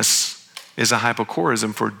 Demas is a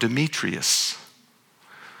hypocorism for Demetrius.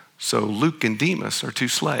 So Luke and Demas are two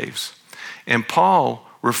slaves. And Paul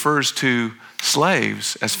refers to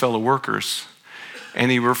slaves as fellow workers,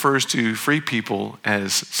 and he refers to free people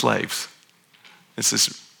as slaves. It's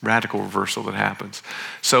this radical reversal that happens.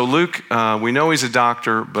 So Luke, we know he's a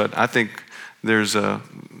doctor, but I think there's a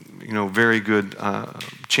very good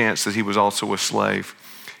chance that he was also a slave.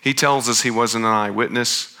 He tells us he wasn't an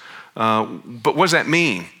eyewitness, but what does that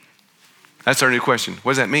mean? That's our new question.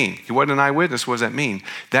 What does that mean? He wasn't an eyewitness. What does that mean?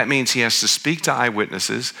 That means he has to speak to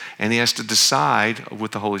eyewitnesses, and he has to decide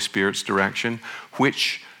with the Holy Spirit's direction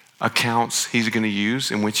which accounts he's going to use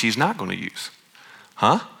and which he's not going to use.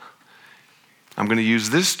 I'm going to use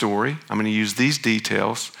this story. I'm going to use these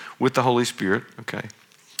details with the Holy Spirit.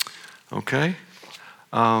 Okay.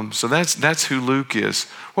 So that's who Luke is.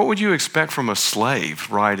 What would you expect from a slave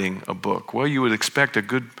writing a book? Well, you would expect a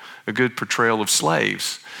good portrayal of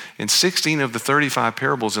slaves. And 16 of the 35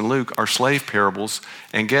 parables in Luke are slave parables,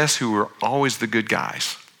 and guess who are always the good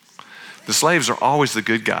guys? The slaves are always the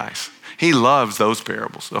good guys. He loves those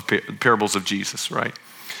parables of Jesus, right?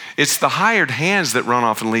 It's the hired hands that run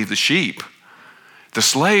off and leave the sheep. The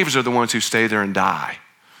slaves are the ones who stay there and die.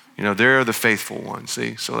 They're the faithful ones,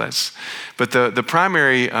 see? But the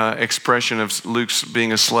primary expression of Luke's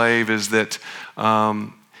being a slave is that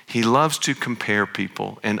he loves to compare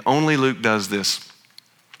people, and only Luke does this.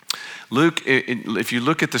 Luke, if you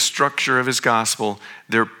look at the structure of his gospel,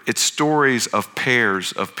 it's stories of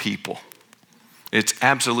pairs of people. It's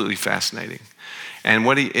absolutely fascinating. And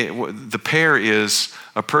the pair is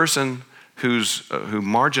a person who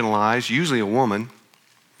marginalized, usually a woman,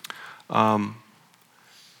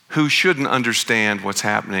 who shouldn't understand what's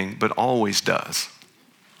happening, but always does.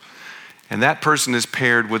 And that person is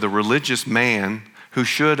paired with a religious man who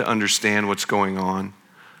should understand what's going on,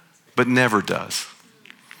 but never does.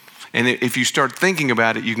 And if you start thinking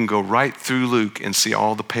about it, you can go right through Luke and see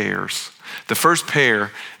all the pairs. The first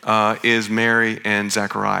pair is Mary and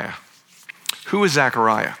Zechariah. Who is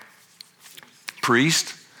Zechariah?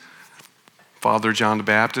 Priest, Father John the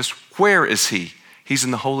Baptist. Where is he? He's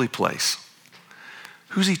in the holy place.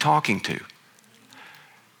 Who's he talking to?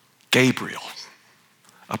 Gabriel,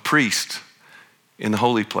 a priest in the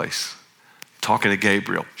holy place, talking to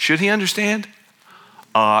Gabriel. Should he understand?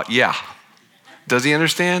 Yeah. Does he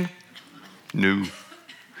understand? No.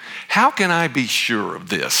 How can I be sure of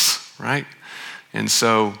this, right? And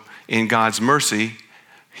so in God's mercy,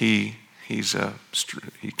 he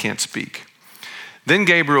can't speak. Then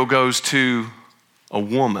Gabriel goes to a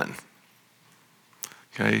woman,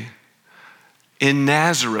 okay? In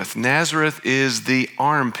Nazareth. Nazareth is the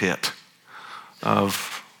armpit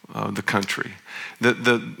of the country.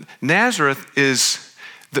 The Nazareth is,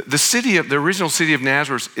 the original city of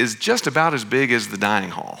Nazareth is just about as big as the dining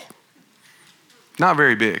hall. Not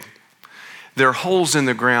very big. There are holes in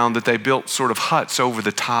the ground that they built sort of huts over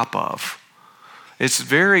the top of. It's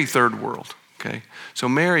very third world, okay? So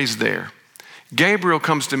Mary's there. Gabriel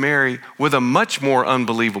comes to Mary with a much more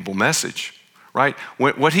unbelievable message, right?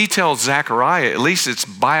 What he tells Zechariah, at least it's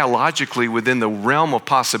biologically within the realm of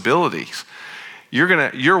possibilities.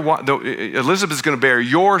 Elizabeth's going to bear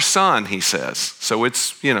your son, he says. So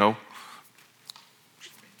it's, I don't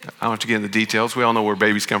have to get into the details. We all know where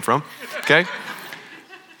babies come from, okay?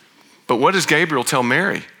 But what does Gabriel tell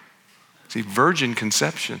Mary? See, virgin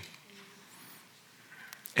conception.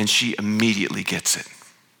 And she immediately gets it.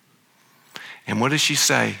 And what does she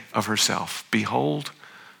say of herself? Behold,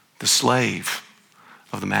 the slave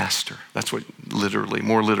of the master. That's what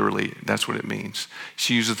more literally, that's what it means.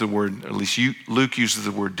 She uses the word, at least Luke uses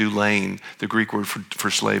the word doulain. The Greek word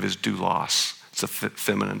for slave is doulos. It's a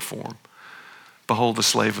feminine form. Behold, the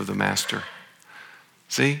slave of the master.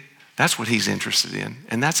 See? That's what he's interested in.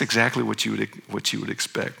 And that's exactly what you would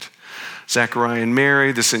expect. Zechariah and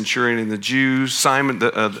Mary, the centurion and the Jews, Simon, the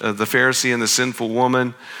Pharisee and the sinful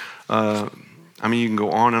woman. You can go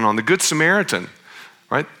on and on. The Good Samaritan,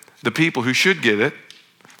 right? The people who should get it,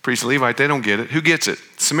 priest and Levite, they don't get it. Who gets it?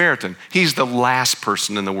 Samaritan. He's the last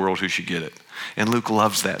person in the world who should get it. And Luke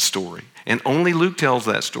loves that story. And only Luke tells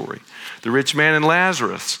that story. The rich man and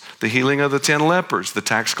Lazarus, the healing of the 10 lepers, the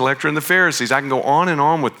tax collector and the Pharisees. I can go on and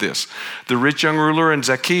on with this. The rich young ruler and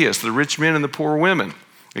Zacchaeus, the rich men and the poor women.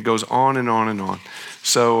 It goes on and on and on.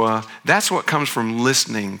 So that's what comes from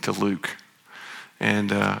listening to Luke.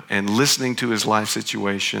 and listening to his life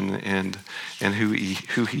situation and who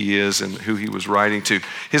he is and who he was writing to.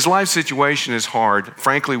 His life situation is hard.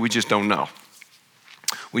 Frankly, we just don't know.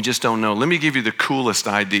 We just don't know. Let me give you the coolest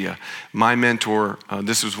idea. My mentor,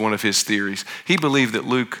 this was one of his theories. He believed that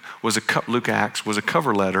Luke Acts was a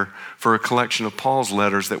cover letter for a collection of Paul's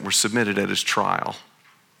letters that were submitted at his trial.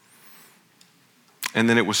 And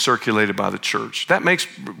then it was circulated by the church. That makes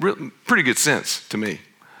pretty good sense to me.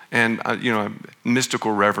 And,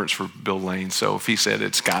 mystical reverence for Bill Lane. So if he said it,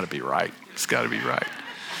 it's got to be right. It's got to be right.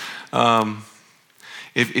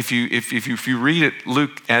 If you read it,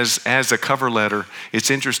 Luke, as a cover letter, it's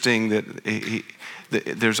interesting that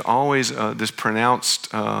there's always this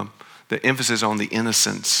pronounced the emphasis on the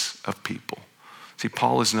innocence of people. See,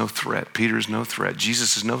 Paul is no threat. Peter is no threat.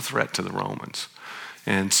 Jesus is no threat to the Romans.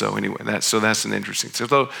 And so anyway, that's an interesting.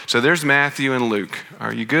 So there's Matthew and Luke.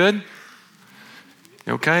 Are you good?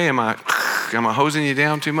 Okay, am I hosing you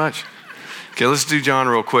down too much? Okay, let's do John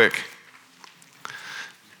real quick.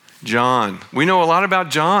 John. We know a lot about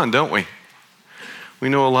John, don't we? We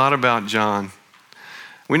know a lot about John.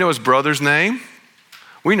 We know his brother's name.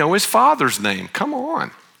 We know his father's name. Come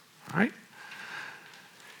on, right?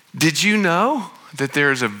 Did you know that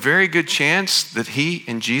there's a very good chance that he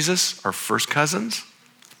and Jesus are first cousins?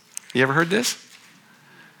 You ever heard this?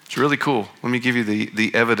 It's really cool. Let me give you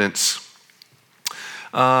the evidence.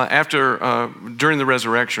 During the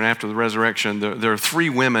resurrection, after the resurrection, there are three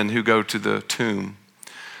women who go to the tomb.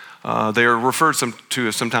 They are referred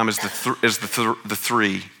to sometimes as the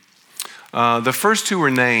three. The first two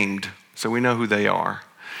are named, so we know who they are.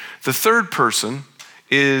 The third person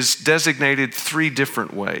is designated three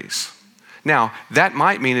different ways. Now, that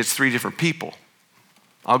might mean it's three different people.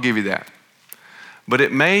 I'll give you that. But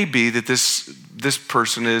it may be that this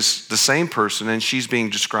person is the same person and she's being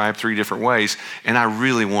described three different ways, and I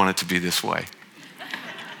really want it to be this way.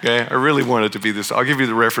 Okay, I really want it to be this. I'll give you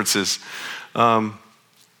the references.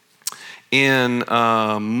 In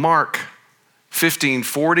Mark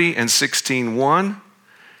 15:40 and 16:1,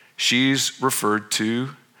 she's referred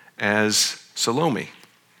to as Salome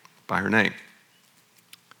by her name.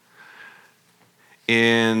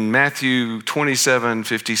 In Matthew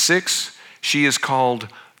 27:56, she is called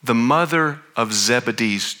the mother of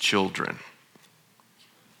Zebedee's children.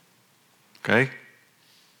 Okay?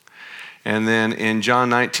 And then in John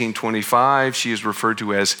 19:25, she is referred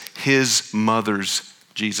to as his mother's,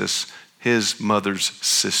 Jesus, his mother's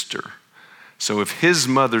sister. So if his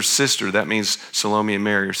mother's sister, that means Salome and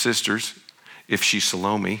Mary are sisters, if she's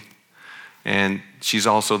Salome. And she's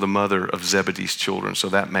also the mother of Zebedee's children. So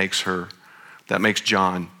that makes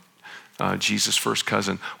John Jesus' first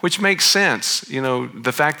cousin, which makes sense. You know,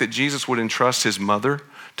 the fact that Jesus would entrust his mother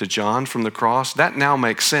to John from the cross, that now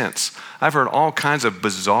makes sense. I've heard all kinds of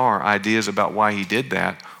bizarre ideas about why he did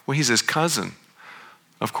that. Well, he's his cousin.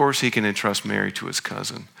 Of course, he can entrust Mary to his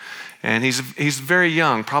cousin. And he's very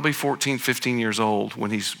young, probably 14, 15 years old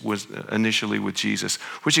when he was initially with Jesus,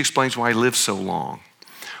 which explains why he lived so long.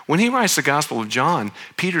 When he writes the Gospel of John,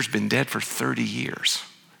 Peter's been dead for 30 years.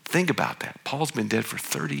 Think about that. Paul's been dead for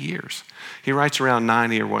 30 years. He writes around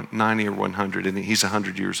 90 or 100, and he's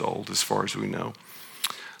 100 years old as far as we know.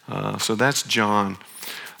 So that's John.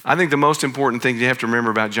 I think the most important thing you have to remember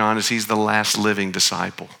about John is he's the last living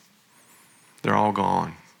disciple. They're all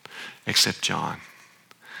gone, except John.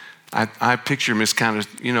 I picture him as kind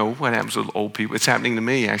of, what happens with old people? It's happening to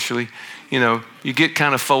me, actually. You get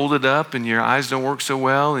kind of folded up and your eyes don't work so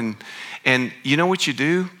well. And you know what you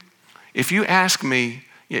do? If you ask me,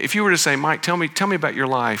 if you were to say, Mike, tell me about your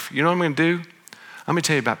life, you know what I'm going to do? I'm going to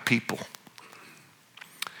tell you about people.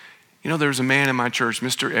 There was a man in my church,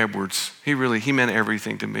 Mr. Edwards. He meant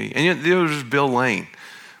everything to me. And there was Bill Lane.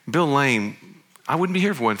 Bill Lane, I wouldn't be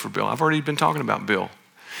here if it wasn't for Bill. I've already been talking about Bill.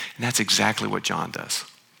 And that's exactly what John does.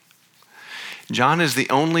 John is the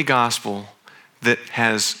only gospel that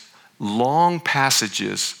has long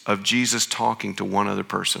passages of Jesus talking to one other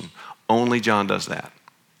person. Only John does that.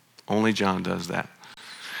 Only John does that.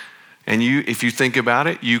 And if you think about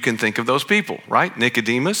it, you can think of those people, right?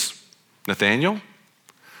 Nicodemus, Nathaniel,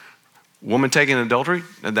 woman taken in adultery,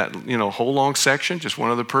 that whole long section, just one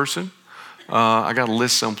other person. I got a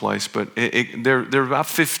list someplace, but there are about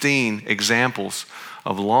 15 examples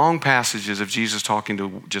of long passages of Jesus talking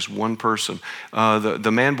to just one person.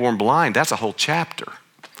 The man born blind, that's a whole chapter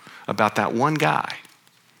about that one guy.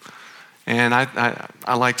 And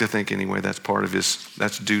I like to think anyway that's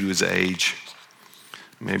due to his age.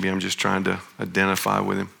 Maybe I'm just trying to identify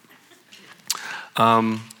with him.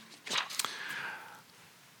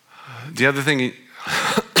 The other thing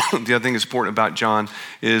the other thing that's important about John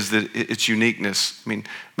is that its uniqueness. I mean,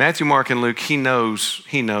 Matthew, Mark, and Luke, he knows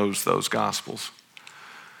those gospels.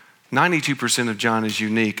 92% of John is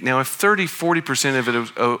unique. Now, if 40% of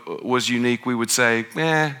it was unique, we would say,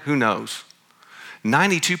 who knows?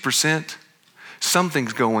 92%,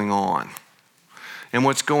 something's going on. And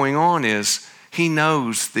what's going on is he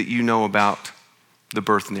knows that you know about the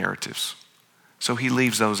birth narratives. So he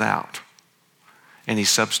leaves those out. And he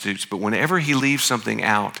substitutes. But whenever he leaves something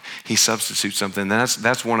out, he substitutes something. That's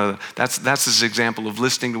this example of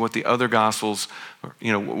listening to what the other gospels,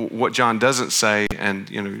 what John doesn't say, and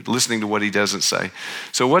listening to what he doesn't say.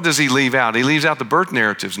 So what does he leave out? He leaves out the birth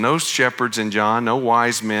narratives. No shepherds in John, no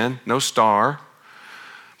wise men, no star.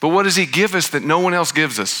 But what does he give us that no one else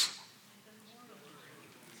gives us?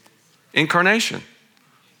 Incarnation.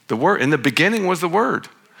 The Word. In the beginning was the Word.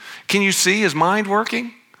 Can you see his mind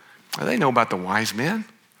working? They know about the wise men.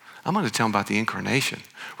 I'm going to tell them about the incarnation.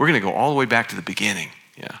 We're going to go all the way back to the beginning.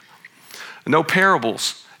 Yeah. No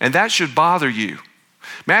parables. And that should bother you.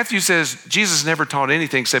 Matthew says Jesus never taught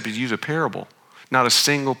anything except he used a parable. Not a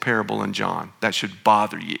single parable in John. That should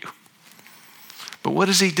bother you. But what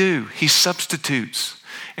does he do? He substitutes.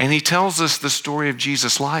 And he tells us the story of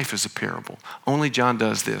Jesus' life as a parable. Only John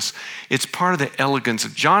does this. It's part of the elegance.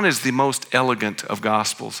 John is the most elegant of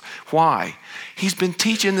gospels. Why? He's been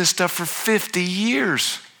teaching this stuff for 50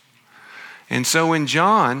 years. And so in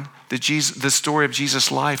John, the story of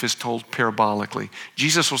Jesus' life is told parabolically.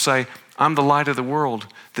 Jesus will say, I'm the light of the world.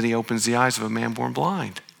 Then he opens the eyes of a man born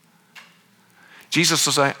blind. Jesus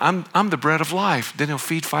will say, I'm the bread of life. Then he'll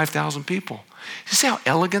feed 5,000 people. You see how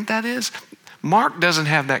elegant that is? Mark doesn't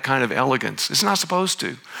have that kind of elegance. It's not supposed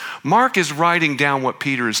to. Mark is writing down what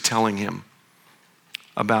Peter is telling him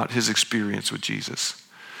about his experience with Jesus.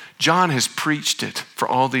 John has preached it for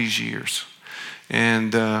all these years.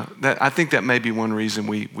 And I think that may be one reason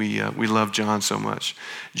we love John so much.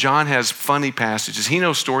 John has funny passages. He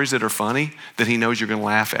knows stories that are funny that he knows you're going to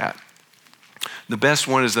laugh at. The best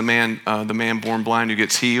one is the man born blind who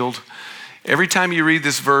gets healed. Every time you read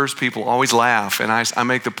this verse, people always laugh. And I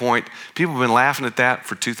make the point, people have been laughing at that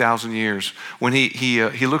for 2,000 years. When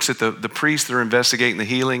he looks at the priests that are investigating the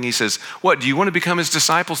healing, he says, what, do you want to become his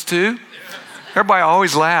disciples too? Everybody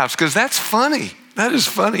always laughs because that's funny. That is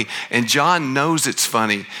funny. And John knows it's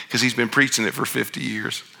funny because he's been preaching it for 50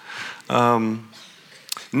 years. No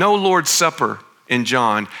Lord's Supper in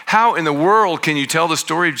John. How in the world can you tell the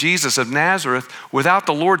story of Jesus of Nazareth without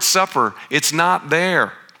the Lord's Supper? It's not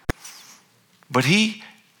there. But he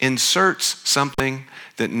inserts something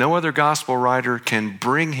that no other gospel writer can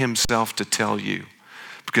bring himself to tell you.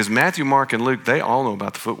 Because Matthew, Mark, and Luke, they all know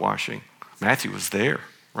about the foot washing. Matthew was there,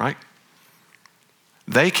 right?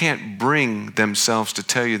 They can't bring themselves to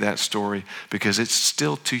tell you that story because it's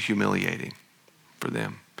still too humiliating for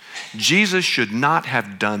them. Jesus should not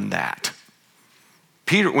have done that.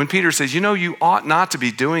 When Peter says, you ought not to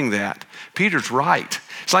be doing that, Peter's right.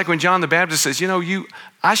 It's like when John the Baptist says,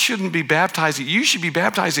 I shouldn't be baptizing. You should be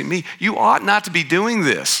baptizing me. You ought not to be doing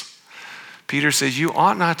this. Peter says, you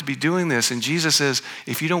ought not to be doing this. And Jesus says,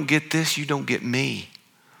 if you don't get this, you don't get me.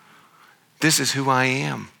 This is who I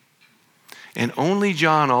am. And only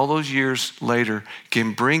John, all those years later,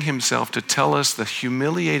 can bring himself to tell us the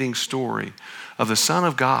humiliating story of the Son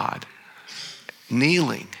of God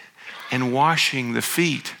kneeling and washing the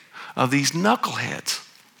feet of these knuckleheads.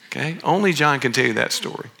 Okay? Only John can tell you that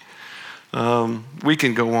story. We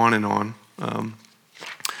can go on and on.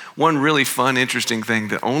 One really fun, interesting thing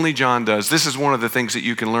that only John does, this is one of the things that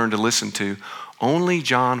you can learn to listen to. Only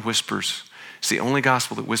John whispers. It's the only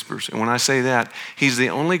gospel that whispers. And when I say that, he's the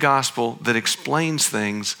only gospel that explains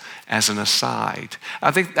things as an aside.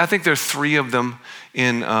 I think there are 3 of them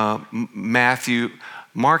in Matthew.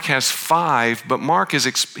 Mark has 5, but Mark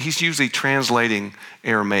he's usually translating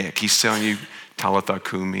Aramaic. He's telling you, Talitha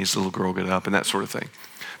Kumi, his little girl get up, and that sort of thing.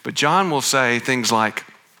 But John will say things like,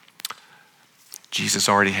 Jesus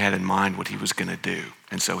already had in mind what he was going to do,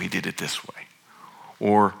 and so he did it this way.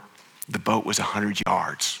 Or the boat was 100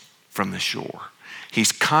 yards from the shore.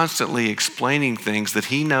 He's constantly explaining things that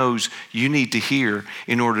he knows you need to hear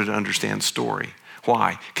in order to understand the story.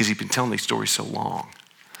 Why? Because he's been telling these stories so long.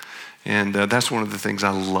 And that's one of the things I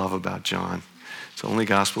love about John. It's the only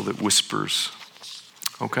gospel that whispers.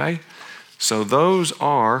 Okay? So those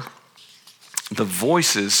are the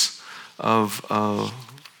voices of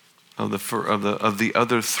the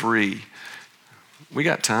other 3. We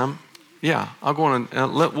got time? Yeah, I'll go on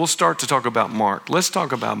and we'll start to talk about Mark. Let's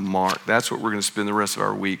talk about Mark. That's what we're going to spend the rest of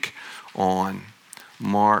our week on.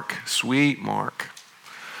 Mark, sweet Mark.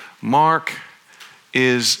 Mark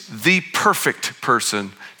is the perfect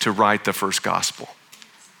person to write the first gospel.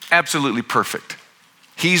 absolutely perfect.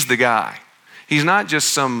 He's the guy. He's not just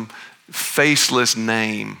some faceless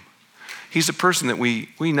name. He's a person that we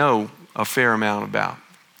know a fair amount about.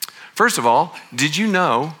 First of all, did you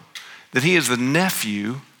know that he is the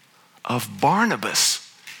nephew of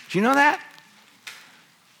Barnabas? Do you know that?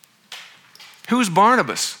 Who's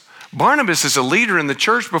Barnabas? Barnabas is a leader in the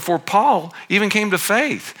church before Paul even came to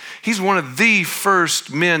faith. He's one of the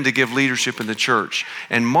first men to give leadership in the church,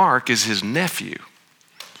 and Mark is his nephew.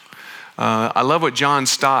 I love what John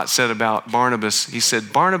Stott said about Barnabas. He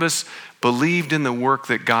said, Barnabas believed in the work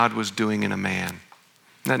that God was doing in a man.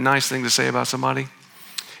 Isn't that a nice thing to say about somebody?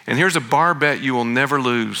 And here's a bar bet you will never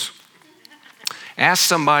lose. Ask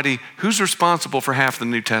somebody, who's responsible for half the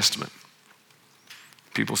New Testament?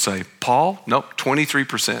 People say, Paul? Nope,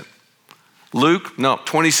 23%. Luke? Nope,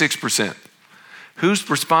 26%. Who's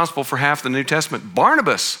responsible for half the New Testament?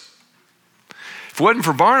 Barnabas. If it wasn't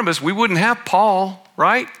for Barnabas, we wouldn't have Paul,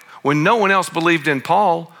 right? When no one else believed in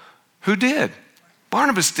Paul, who did?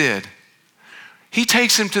 Barnabas did. He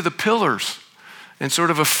takes him to the pillars and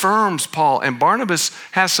sort of affirms Paul. And Barnabas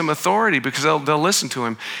has some authority because they'll listen to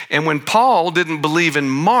him. And when Paul didn't believe in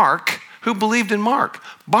Mark, who believed in Mark?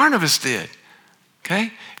 Barnabas did.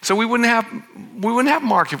 Okay? So we wouldn't have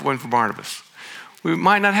Mark if it wasn't for Barnabas. We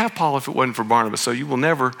might not have Paul if it wasn't for Barnabas. So you will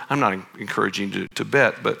never, I'm not encouraging you to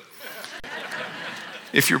bet, but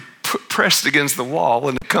if you're pressed against the wall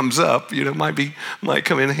and it comes up, it might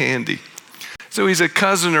come in handy. So he's a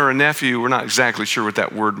cousin or a nephew. We're not exactly sure what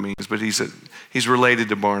that word means, but he's related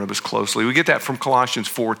to Barnabas closely. We get that from Colossians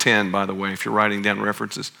 4:10, by the way, if you're writing down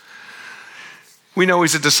references. We know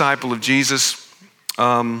he's a disciple of Jesus.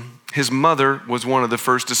 His mother was one of the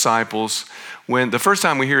first disciples. When the first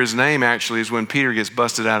time we hear his name actually is when Peter gets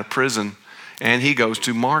busted out of prison and he goes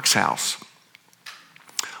to Mark's house.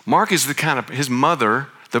 Mark is his mother,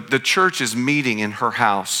 the church is meeting in her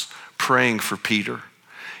house praying for Peter.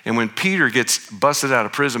 And when Peter gets busted out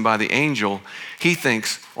of prison by the angel, he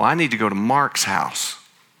thinks, well, I need to go to Mark's house.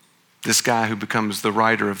 This guy who becomes the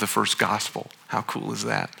writer of the first gospel. How cool is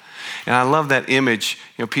that? And I love that image.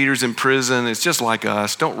 Peter's in prison. It's just like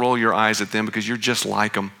us. Don't roll your eyes at them because you're just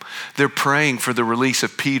like them. They're praying for the release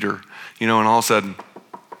of Peter, and all of a sudden,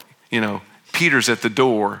 Peter's at the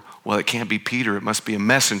door. Well, it can't be Peter. It must be a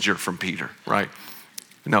messenger from Peter, right?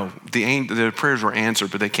 No, the prayers were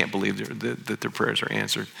answered, but they can't believe that their prayers are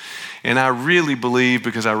answered. And I really believe,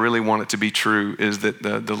 because I really want it to be true, is that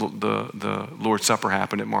the Lord's Supper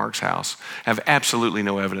happened at Mark's house. I have absolutely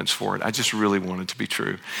no evidence for it. I just really want it to be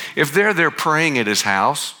true. If they're there praying at his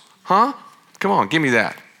house, come on, give me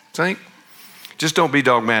that. Think? Just don't be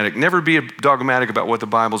dogmatic. Never be dogmatic about what the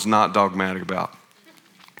Bible's not dogmatic about.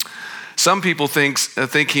 Some people think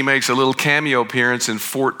he makes a little cameo appearance in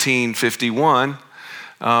 1451.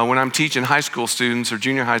 When I'm teaching high school students or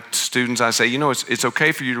junior high students, I say, it's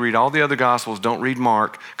okay for you to read all the other gospels. Don't read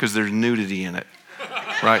Mark because there's nudity in it,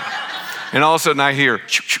 right? And all of a sudden I hear,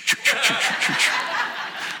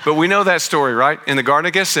 but we know that story, right? In the Garden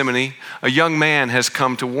of Gethsemane, a young man has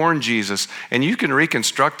come to warn Jesus, and you can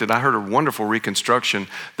reconstruct it. I heard a wonderful reconstruction.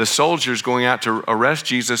 The soldiers going out to arrest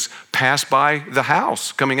Jesus pass by the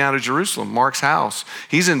house coming out of Jerusalem, Mark's house.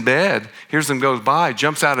 He's in bed, hears them goes by,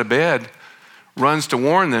 jumps out of bed, runs to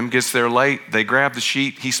warn them, gets there late. They grab the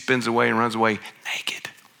sheet. He spins away and runs away naked.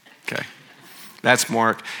 Okay. That's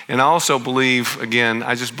Mark. And I also believe, again,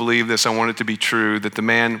 I just believe this. I want it to be true that the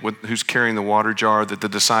man who's carrying the water jar that the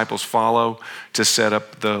disciples follow to set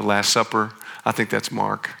up the Last Supper, I think that's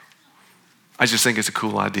Mark. I just think it's a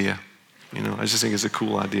cool idea. I just think it's a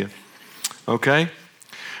cool idea. Okay?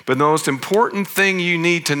 But the most important thing you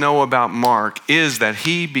need to know about Mark is that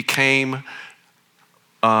he became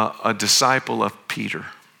a disciple of Peter.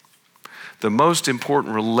 The most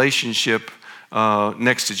important relationship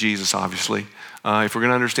next to Jesus, obviously, if we're going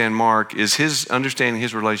to understand Mark, is his understanding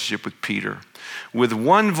his relationship with Peter. With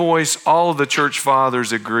one voice, all of the church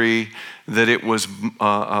fathers agree that it was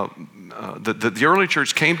the early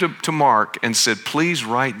church came to Mark and said, please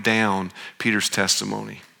write down Peter's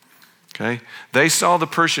testimony. Okay? They saw the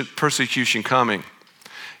persecution coming,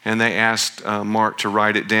 and they asked Mark to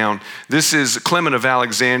write it down. This is Clement of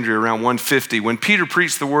Alexandria around 150. When Peter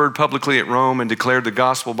preached the word publicly at Rome and declared the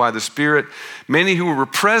gospel by the Spirit, many who were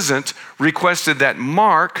present requested that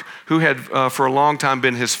Mark, who had for a long time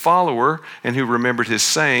been his follower and who remembered his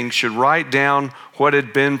saying, should write down what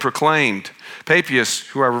had been proclaimed. Papias,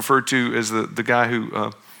 who I referred to as the guy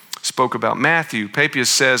who spoke about Matthew, Papias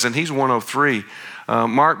says, and he's 103,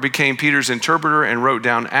 Mark became Peter's interpreter and wrote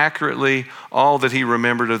down accurately all that he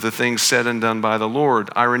remembered of the things said and done by the Lord.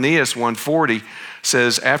 Irenaeus 140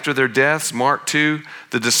 says, after their deaths, Mark 2,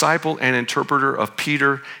 the disciple and interpreter of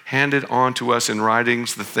Peter, handed on to us in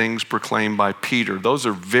writings the things proclaimed by Peter. Those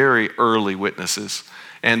are very early witnesses,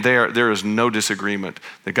 and there is no disagreement.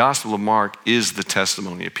 The Gospel of Mark is the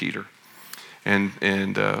testimony of Peter. And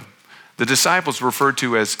the disciples referred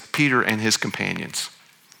to as Peter and his companions,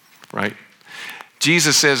 right?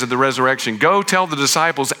 Jesus says at the resurrection, go tell the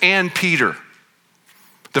disciples and Peter.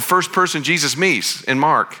 The first person Jesus meets in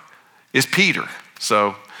Mark is Peter.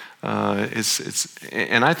 So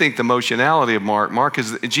and I think the emotionality of Mark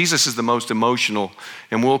Jesus is the most emotional,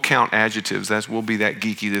 and we'll count adjectives. We'll be that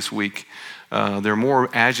geeky this week. There are more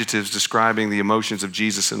adjectives describing the emotions of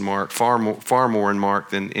Jesus in Mark, far more in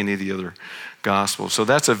Mark than any of the other Gospels. So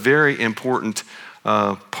that's a very important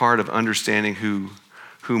part of understanding who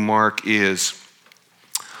Mark is.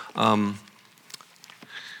 Oh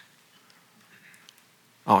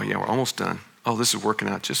yeah, we're almost done. Oh, this is working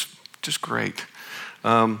out just great.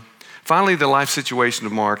 Finally, the life situation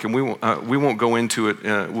of Mark, and we won't go into it.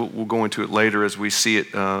 We'll go into it later as we see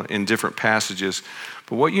it in different passages.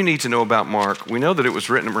 But what you need to know about Mark, we know that it was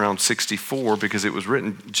written around 64 because it was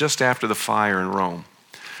written just after the fire in Rome.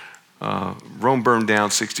 Rome burned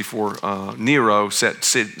down 64. Nero set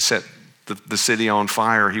the city on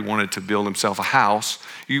fire. He wanted to build himself a house.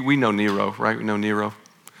 We know Nero, right? We know Nero.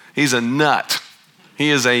 He's a nut. He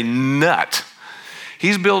is a nut.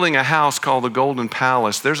 He's building a house called the Golden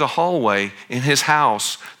Palace. There's a hallway in his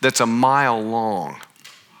house that's a mile long.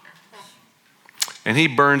 And he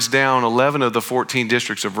burns down 11 of the 14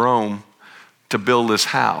 districts of Rome to build this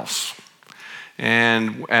house.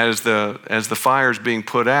 And as the fire is being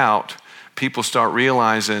put out, people start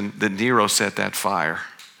realizing that Nero set that fire.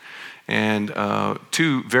 And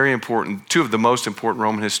two of the most important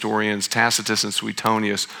Roman historians, Tacitus and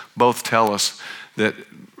Suetonius, both tell us that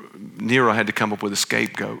Nero had to come up with a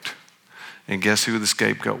scapegoat. And guess who the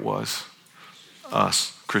scapegoat was?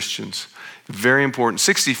 Us, Christians. Very important.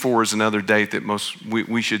 64 is another date that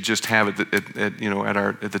we should just have it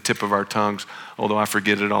at the tip of our tongues, although I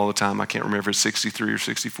forget it all the time. I can't remember if it's 63 or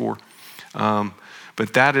 64.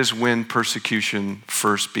 But that is when persecution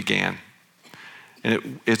first began.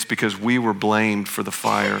 And it's because we were blamed for the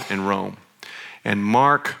fire in Rome. And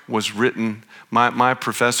Mark was written, my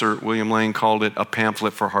professor, William Lane, called it a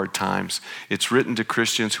pamphlet for hard times. It's written to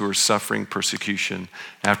Christians who are suffering persecution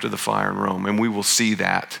after the fire in Rome. And we will see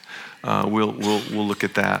that. We'll look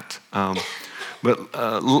at that. But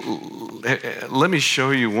let me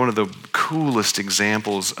show you one of the coolest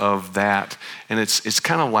examples of that. And it's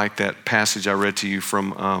kind of like that passage I read to you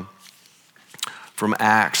from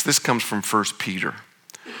Acts. This comes from 1 Peter,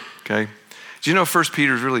 okay? Do you know 1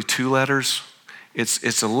 Peter is really two letters?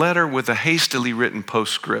 It's a letter with a hastily written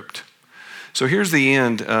postscript. So here's the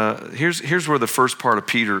end. Here's where the first part of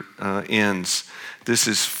Peter ends. This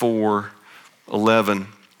is 4:11.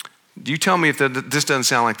 You tell me if this doesn't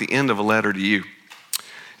sound like the end of a letter to you.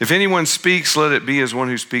 If anyone speaks, let it be as one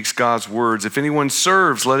who speaks God's words. If anyone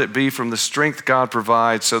serves, let it be from the strength God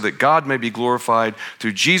provides, so that God may be glorified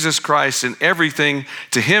through Jesus Christ in everything.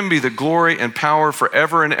 To him be the glory and power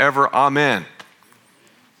forever and ever. Amen.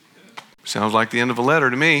 Sounds like the end of a letter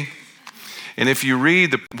to me. And if you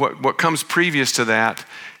read what comes previous to that,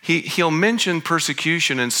 he'll mention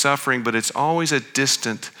persecution and suffering, but it's always a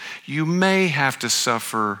distant, you may have to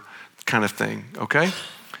suffer kind of thing, okay?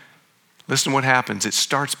 Listen to what happens. It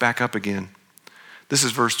starts back up again. This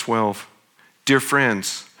is verse 12. Dear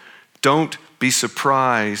friends, don't be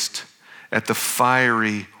surprised at the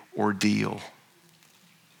fiery ordeal.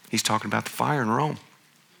 He's talking about the fire in Rome.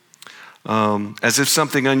 As if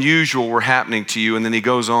something unusual were happening to you. And then he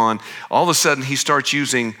goes on. All of a sudden, he starts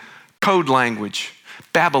using code language.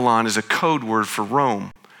 Babylon is a code word for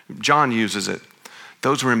Rome. John uses it.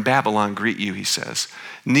 Those who are in Babylon greet you, he says.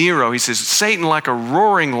 Nero, he says, Satan like a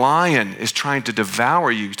roaring lion is trying to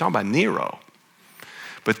devour you. He's talking about Nero.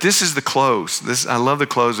 But this is the close. I love the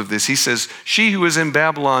close of this. He says, she who is in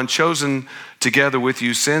Babylon, chosen together with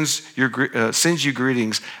you, sends you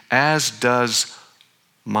greetings, as does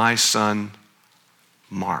my son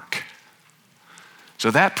Mark. So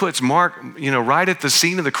that puts Mark, right at the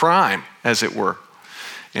scene of the crime, as it were.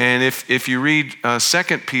 And if you read 2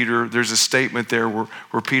 Peter, there's a statement there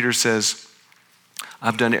where Peter says,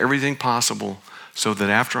 I've done everything possible so that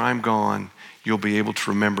after I'm gone, you'll be able to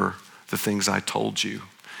remember the things I told you.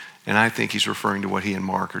 And I think he's referring to what he and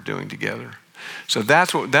Mark are doing together. So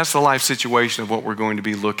that's the life situation of what we're going to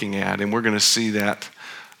be looking at. And we're going to see that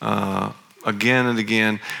again and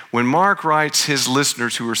again. When Mark writes his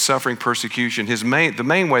listeners who are suffering persecution, the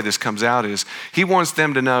main way this comes out is he wants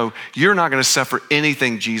them to know you're not going to suffer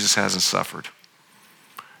anything Jesus hasn't suffered.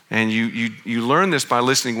 And you learn this by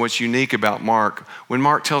listening what's unique about Mark. When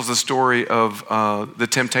Mark tells the story of the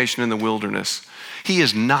temptation in the wilderness, he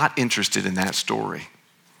is not interested in that story.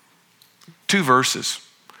 2 verses.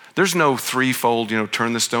 There's no threefold,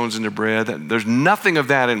 turn the stones into bread. There's nothing of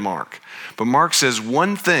that in Mark. But Mark says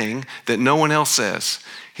one thing that no one else says.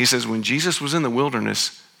 He says when Jesus was in the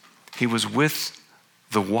wilderness, he was with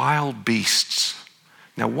the wild beasts.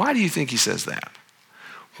 Now, why do you think he says that?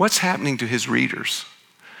 What's happening to his readers?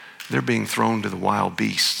 They're being thrown to the wild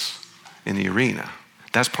beasts in the arena.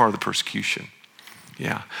 That's part of the persecution.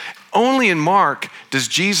 Yeah. Only in Mark does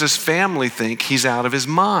Jesus' family think he's out of his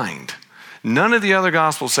mind. None of the other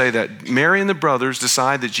gospels say that. Mary and the brothers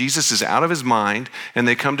decide that Jesus is out of his mind and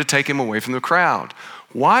they come to take him away from the crowd.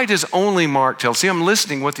 Why does only Mark tell? See, I'm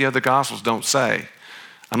listening what the other gospels don't say.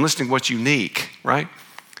 I'm listening what's unique, right?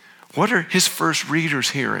 What are his first readers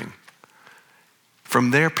hearing from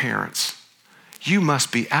their parents? You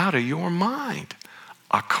must be out of your mind.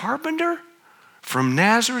 A carpenter from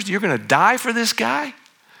Nazareth? You're going to die for this guy?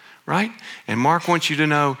 Right? And Mark wants you to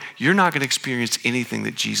know you're not going to experience anything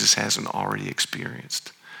that Jesus hasn't already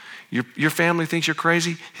experienced. Your family thinks you're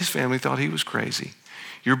crazy. His family thought he was crazy.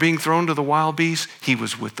 You're being thrown to the wild beasts. He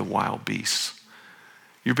was with the wild beasts.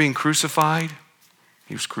 You're being crucified.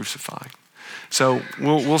 He was crucified. So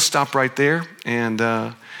we'll stop right there and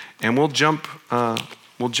we'll jump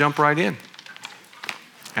right in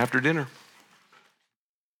after dinner.